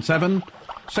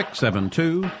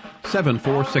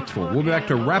 1-877-672-7464. We'll be back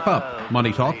to wrap up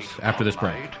Money Talks after this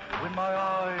break. When my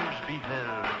eyes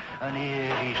beheld an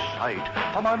eerie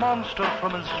sight, for my monster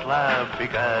from his slab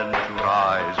began to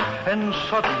rise, and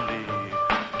suddenly,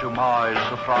 to my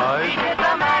surprise, he did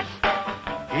the mash.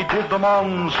 He did the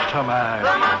monster mash.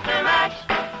 The monster mash.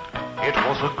 It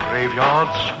was a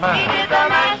graveyard smash. He did the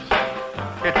mash.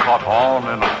 It caught on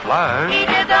in a flash. He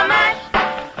did the mash.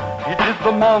 He did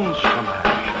the monster mash.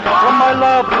 From my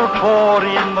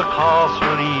laboratory in the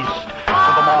castle east to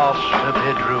the master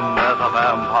bedroom where the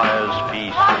vampires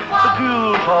feast, the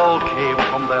ghouls all came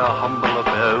from their humble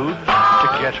abode to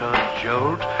get a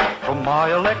jolt from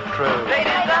my electrode. They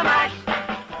did the mash.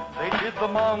 They did the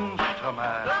monster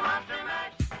mash.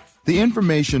 The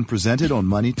information presented on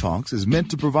Money Talks is meant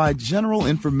to provide general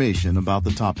information about the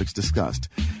topics discussed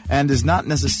and is not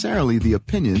necessarily the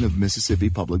opinion of Mississippi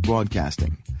Public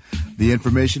Broadcasting. The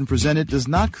information presented does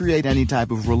not create any type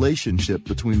of relationship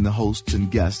between the hosts and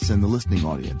guests and the listening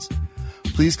audience.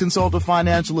 Please consult a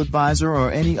financial advisor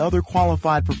or any other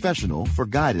qualified professional for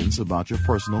guidance about your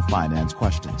personal finance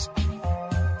questions.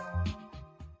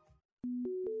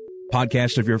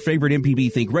 Podcasts of your favorite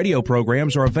MPB Think Radio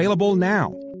programs are available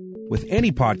now. With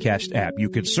any podcast app, you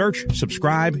can search,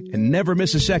 subscribe, and never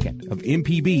miss a second of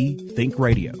MPB Think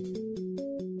Radio.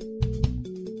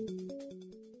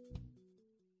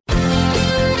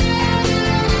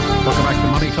 Welcome back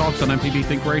to Money Talks on MPB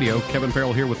Think Radio. Kevin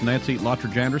Farrell here with Nancy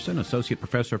Lottridge Anderson, Associate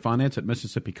Professor of Finance at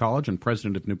Mississippi College and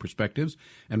President of New Perspectives,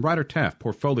 and Ryder Taff,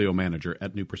 Portfolio Manager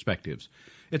at New Perspectives.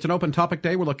 It's an open topic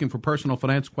day. We're looking for personal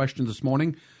finance questions this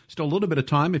morning. Still a little bit of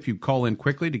time if you call in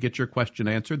quickly to get your question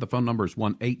answered. The phone number is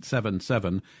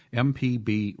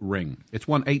 1-877-MPB-RING. It's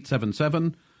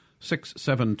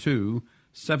 1-877-672-7464.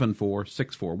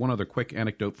 7464. One other quick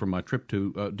anecdote from my trip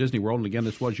to Disney World, and again,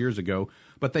 this was years ago,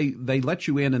 but they let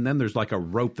you in, and then there's like a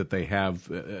rope that they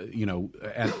have,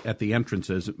 at the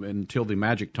entrances until the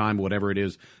magic time, whatever it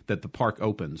is, that the park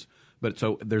opens. But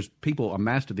so there's people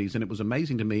amassed at these, and it was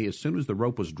amazing to me, as soon as the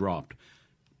rope was dropped,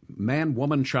 man,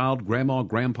 woman, child, grandma,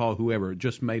 grandpa, whoever,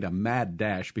 just made a mad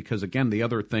dash because, again, the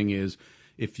other thing is,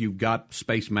 if you've got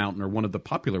Space Mountain or one of the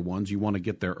popular ones, you want to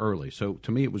get there early. So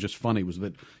to me, it was just funny was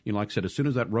that, like I said, as soon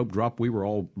as that rope dropped, we were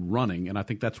all running. And I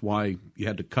think that's why you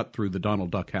had to cut through the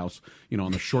Donald Duck house,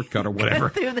 on the shortcut or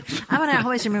whatever. I'm going to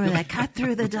always remember that. Cut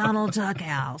through the Donald Duck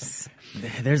house.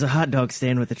 There's a hot dog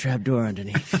stand with a trap door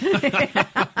underneath.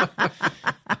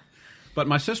 But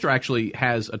my sister actually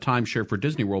has a timeshare for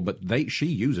Disney World, but she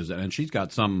uses it, and she's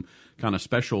got some kind of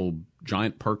special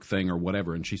giant perk thing or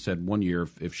whatever. And she said one year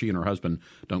if she and her husband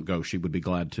don't go, she would be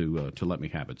glad to let me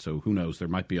have it. So who knows? There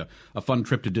might be a fun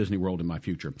trip to Disney World in my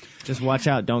future. Just watch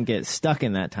out. Don't get stuck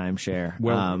in that timeshare.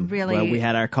 Really? Well, we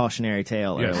had our cautionary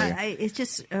tale earlier. It's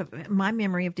just my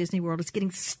memory of Disney World is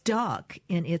getting stuck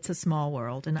in It's a Small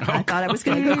World. And I thought I was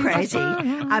going to go crazy.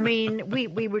 I mean,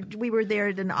 we were there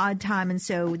at an odd time, and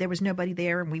so there was nobody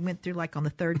there. And we went through like on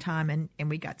the third time, and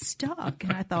we got stuck.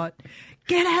 And I thought,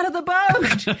 get out of the boat.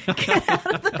 Get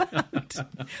out of the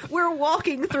boat. We're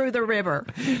walking through the river.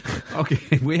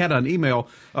 Okay. We had an email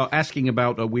asking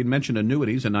about, we'd mentioned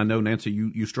annuities, and I know, Nancy,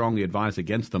 you strongly advise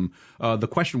against them. The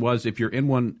question was, if you're in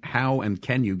one, how and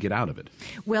can you get out of it?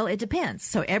 Well, it depends.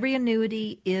 So every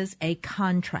annuity is a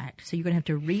contract. So you're going to have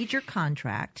to read your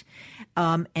contract,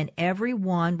 and every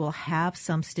one will have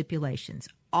some stipulations.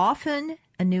 Often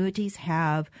annuities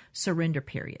have surrender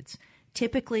periods.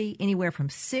 Typically anywhere from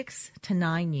 6 to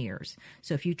 9 years.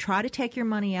 So if you try to take your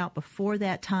money out before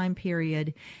that time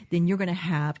period, then you're going to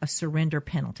have a surrender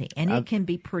penalty, and it can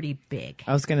be pretty big.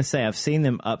 I was going to say I've seen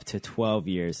them up to 12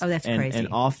 years. Oh, that's crazy. And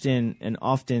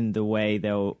often the way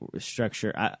they'll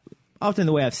structure, often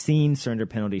the way I've seen surrender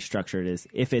penalty structured is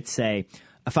if it's say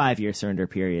a 5-year surrender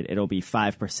period, it'll be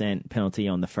 5% penalty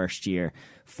on the first year,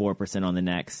 4% on the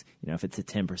next. If it's a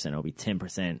 10%, it'll be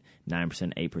 10%,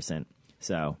 9%, 8%.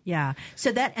 So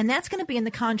that's going to be in the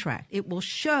contract. It will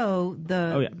show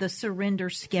the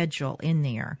surrender schedule in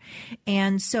there.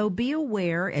 And so be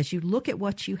aware as you look at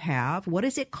what you have, what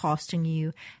is it costing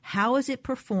you? How is it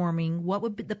performing? What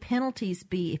would the penalties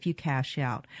be if you cash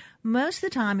out? Most of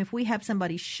the time, if we have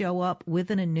somebody show up with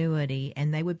an annuity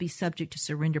and they would be subject to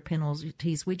surrender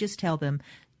penalties, we just tell them,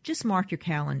 just mark your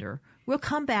calendar. We'll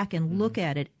come back and look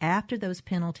at it after those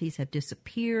penalties have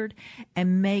disappeared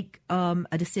and make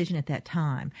a decision at that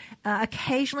time.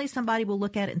 Occasionally, somebody will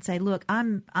look at it and say, look,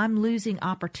 I'm losing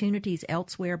opportunities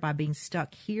elsewhere by being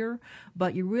stuck here,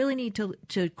 but you really need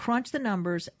to crunch the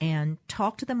numbers and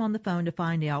talk to them on the phone to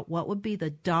find out what would be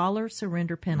the dollar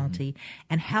surrender penalty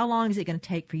and how long is it going to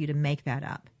take for you to make that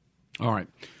up. All right.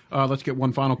 Let's get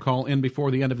one final call in before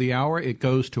the end of the hour. It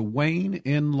goes to Wayne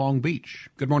in Long Beach.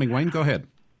 Good morning, Wayne. Go ahead.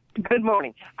 Good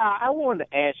morning. I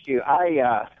wanted to ask you,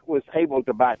 I was able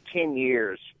to buy 10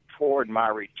 years toward my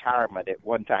retirement at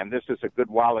one time. This is a good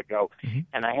while ago. Mm-hmm.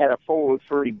 And I had a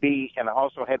 403B, and I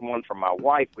also had one for my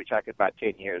wife, which I could buy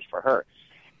 10 years for her.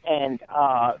 And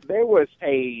there was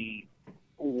a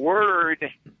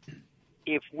word,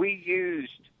 if we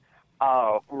used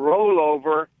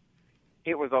rollover,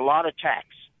 it was a lot of tax.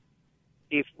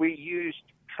 If we used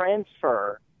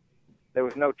transfer, there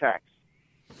was no tax.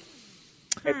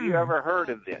 Have you ever heard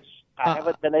of this? I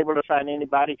haven't been able to find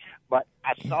anybody, but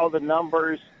I saw the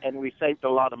numbers, and we saved a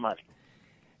lot of money.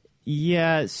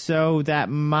 Yeah, so that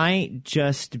might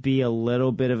just be a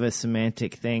little bit of a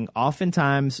semantic thing.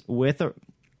 Oftentimes with a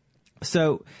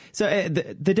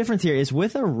the difference here is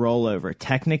with a rollover,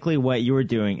 technically what you are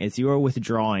doing is you are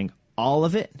withdrawing all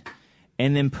of it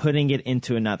and then putting it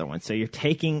into another one. So you're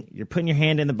putting your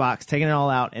hand in the box, taking it all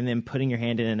out, and then putting your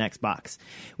hand in the next box.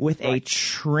 With a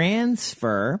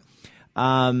transfer,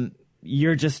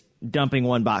 you're just dumping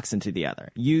one box into the other.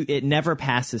 It never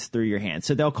passes through your hand.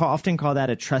 So they'll often call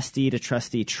that a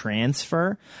trustee-to-trustee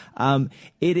transfer.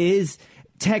 It is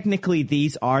technically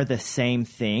these are the same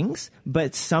things,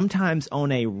 but sometimes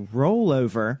on a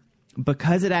rollover,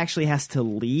 because it actually has to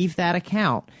leave that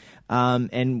account.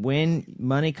 And when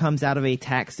money comes out of a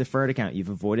tax-deferred account, you've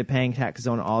avoided paying taxes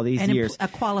on all these years. A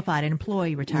qualified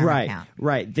employee retirement account.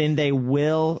 Right. Then they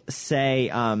will say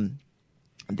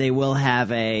they will have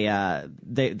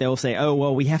they'll say, oh,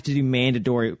 well, we have to do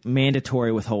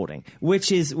mandatory withholding,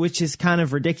 which is kind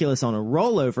of ridiculous on a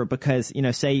rollover because, you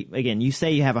say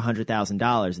you have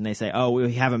 $100,000 and they say, oh,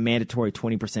 we have a mandatory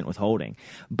 20% withholding.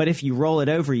 But if you roll it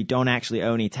over, you don't actually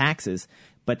owe any taxes.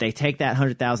 but they take that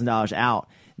 $100,000 out.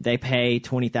 They pay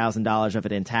 $20,000 of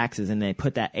it in taxes, and they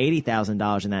put that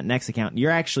 $80,000 in that next account.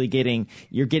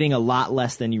 You're getting a lot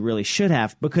less than you really should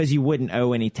have, because you wouldn't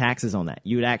owe any taxes on that.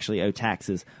 You would actually owe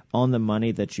taxes on the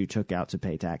money that you took out to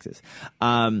pay taxes.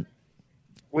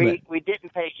 We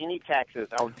didn't pay any taxes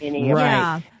on any of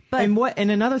right. it.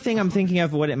 And another thing I'm thinking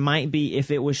of, what it might be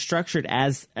if it was structured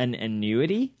as an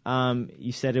annuity.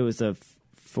 You said it was a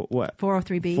what?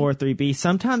 403B. 403B.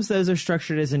 Sometimes those are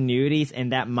structured as annuities,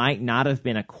 and that might not have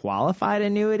been a qualified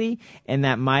annuity, and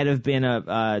that might have been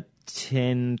a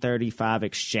 1035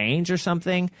 exchange or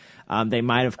something. They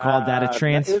might have called that a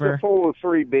transfer. It's a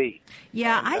 403B.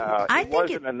 Yeah, I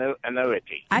think it wasn't an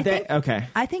annuity. I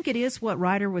think it is what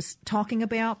Ryder was talking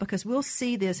about, because we'll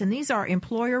see this, and these are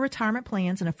employer retirement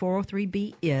plans, and a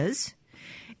 403B is,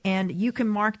 and you can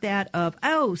mark that of,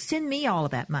 send me all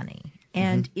of that money.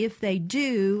 And if they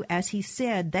do, as he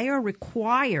said, they are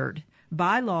required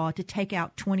by law to take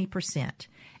out 20%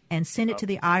 and send it to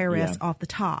the IRS off the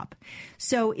top.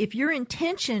 So if your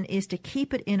intention is to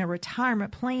keep it in a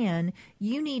retirement plan,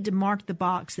 you need to mark the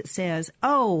box that says,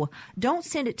 don't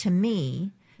send it to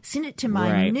me. Send it to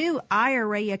my new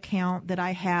IRA account that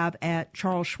I have at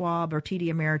Charles Schwab or TD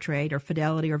Ameritrade or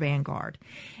Fidelity or Vanguard.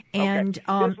 And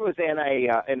this was in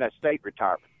a state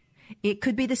retirement. It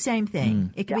could be the same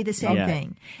thing. It could be the same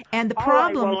thing. And the All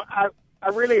problem... right, well, I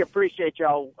really appreciate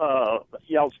y'all's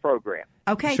program.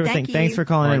 Okay, sure thank you. Thanks for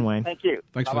calling in, Wayne. Thank you.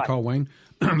 Thanks Bye-bye. for the call, Wayne.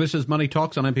 This is Money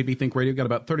Talks on MPB Think Radio. Got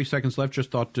about 30 seconds left.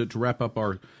 Just thought to wrap up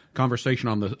our conversation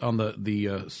on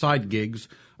the side gigs.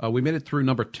 We made it through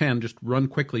number 10. Just run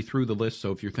quickly through the list.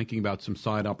 So if you're thinking about some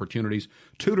side opportunities,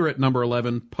 tutor at number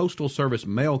 11, postal service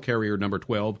mail carrier number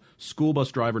 12, school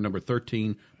bus driver number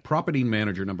 13, property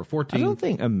manager number 14. I don't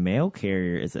think a mail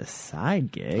carrier is a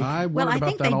side gig. I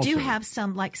think they do have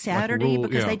some like Saturday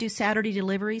because they do Saturday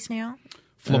deliveries now.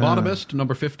 Phlebotomist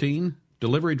number 15,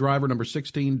 delivery driver number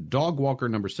 16, dog walker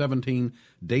number 17,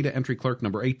 data entry clerk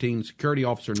number 18, security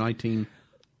officer 19.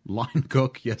 Line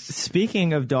cook, yes.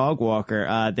 Speaking of dog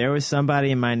walker, there was somebody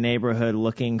in my neighborhood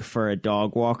looking for a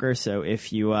dog walker. So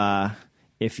if you have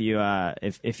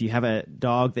a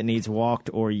dog that needs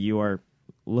walked, or you are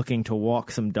looking to walk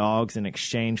some dogs in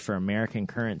exchange for American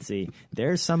currency,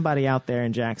 there's somebody out there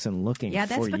in Jackson looking for you. Yeah,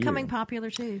 that's becoming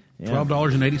popular too.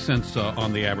 $12.80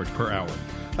 on the average per hour.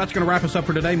 That's going to wrap us up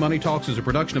for today. Money Talks is a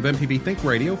production of MPB Think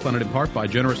Radio, funded in part by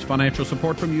generous financial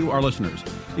support from you, our listeners.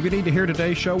 If you need to hear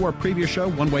today's show or a previous show,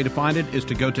 one way to find it is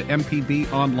to go to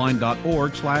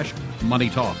mpbonline.org/Money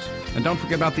Talks. And don't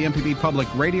forget about the MPB Public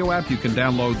Radio app. You can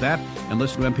download that and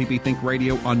listen to MPB Think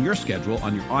Radio on your schedule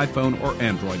on your iPhone or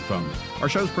Android phone. Our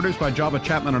show is produced by Java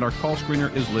Chapman, and our call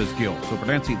screener is Liz Gill. So for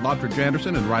Nancy Lottridge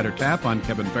Anderson and Ryder Taff, I'm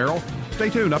Kevin Farrell. Stay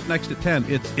tuned. Up next at 10,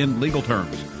 it's In Legal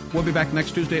Terms. We'll be back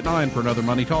next Tuesday at 9 for another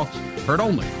Money Talks, heard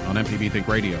only on MPB Think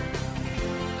Radio.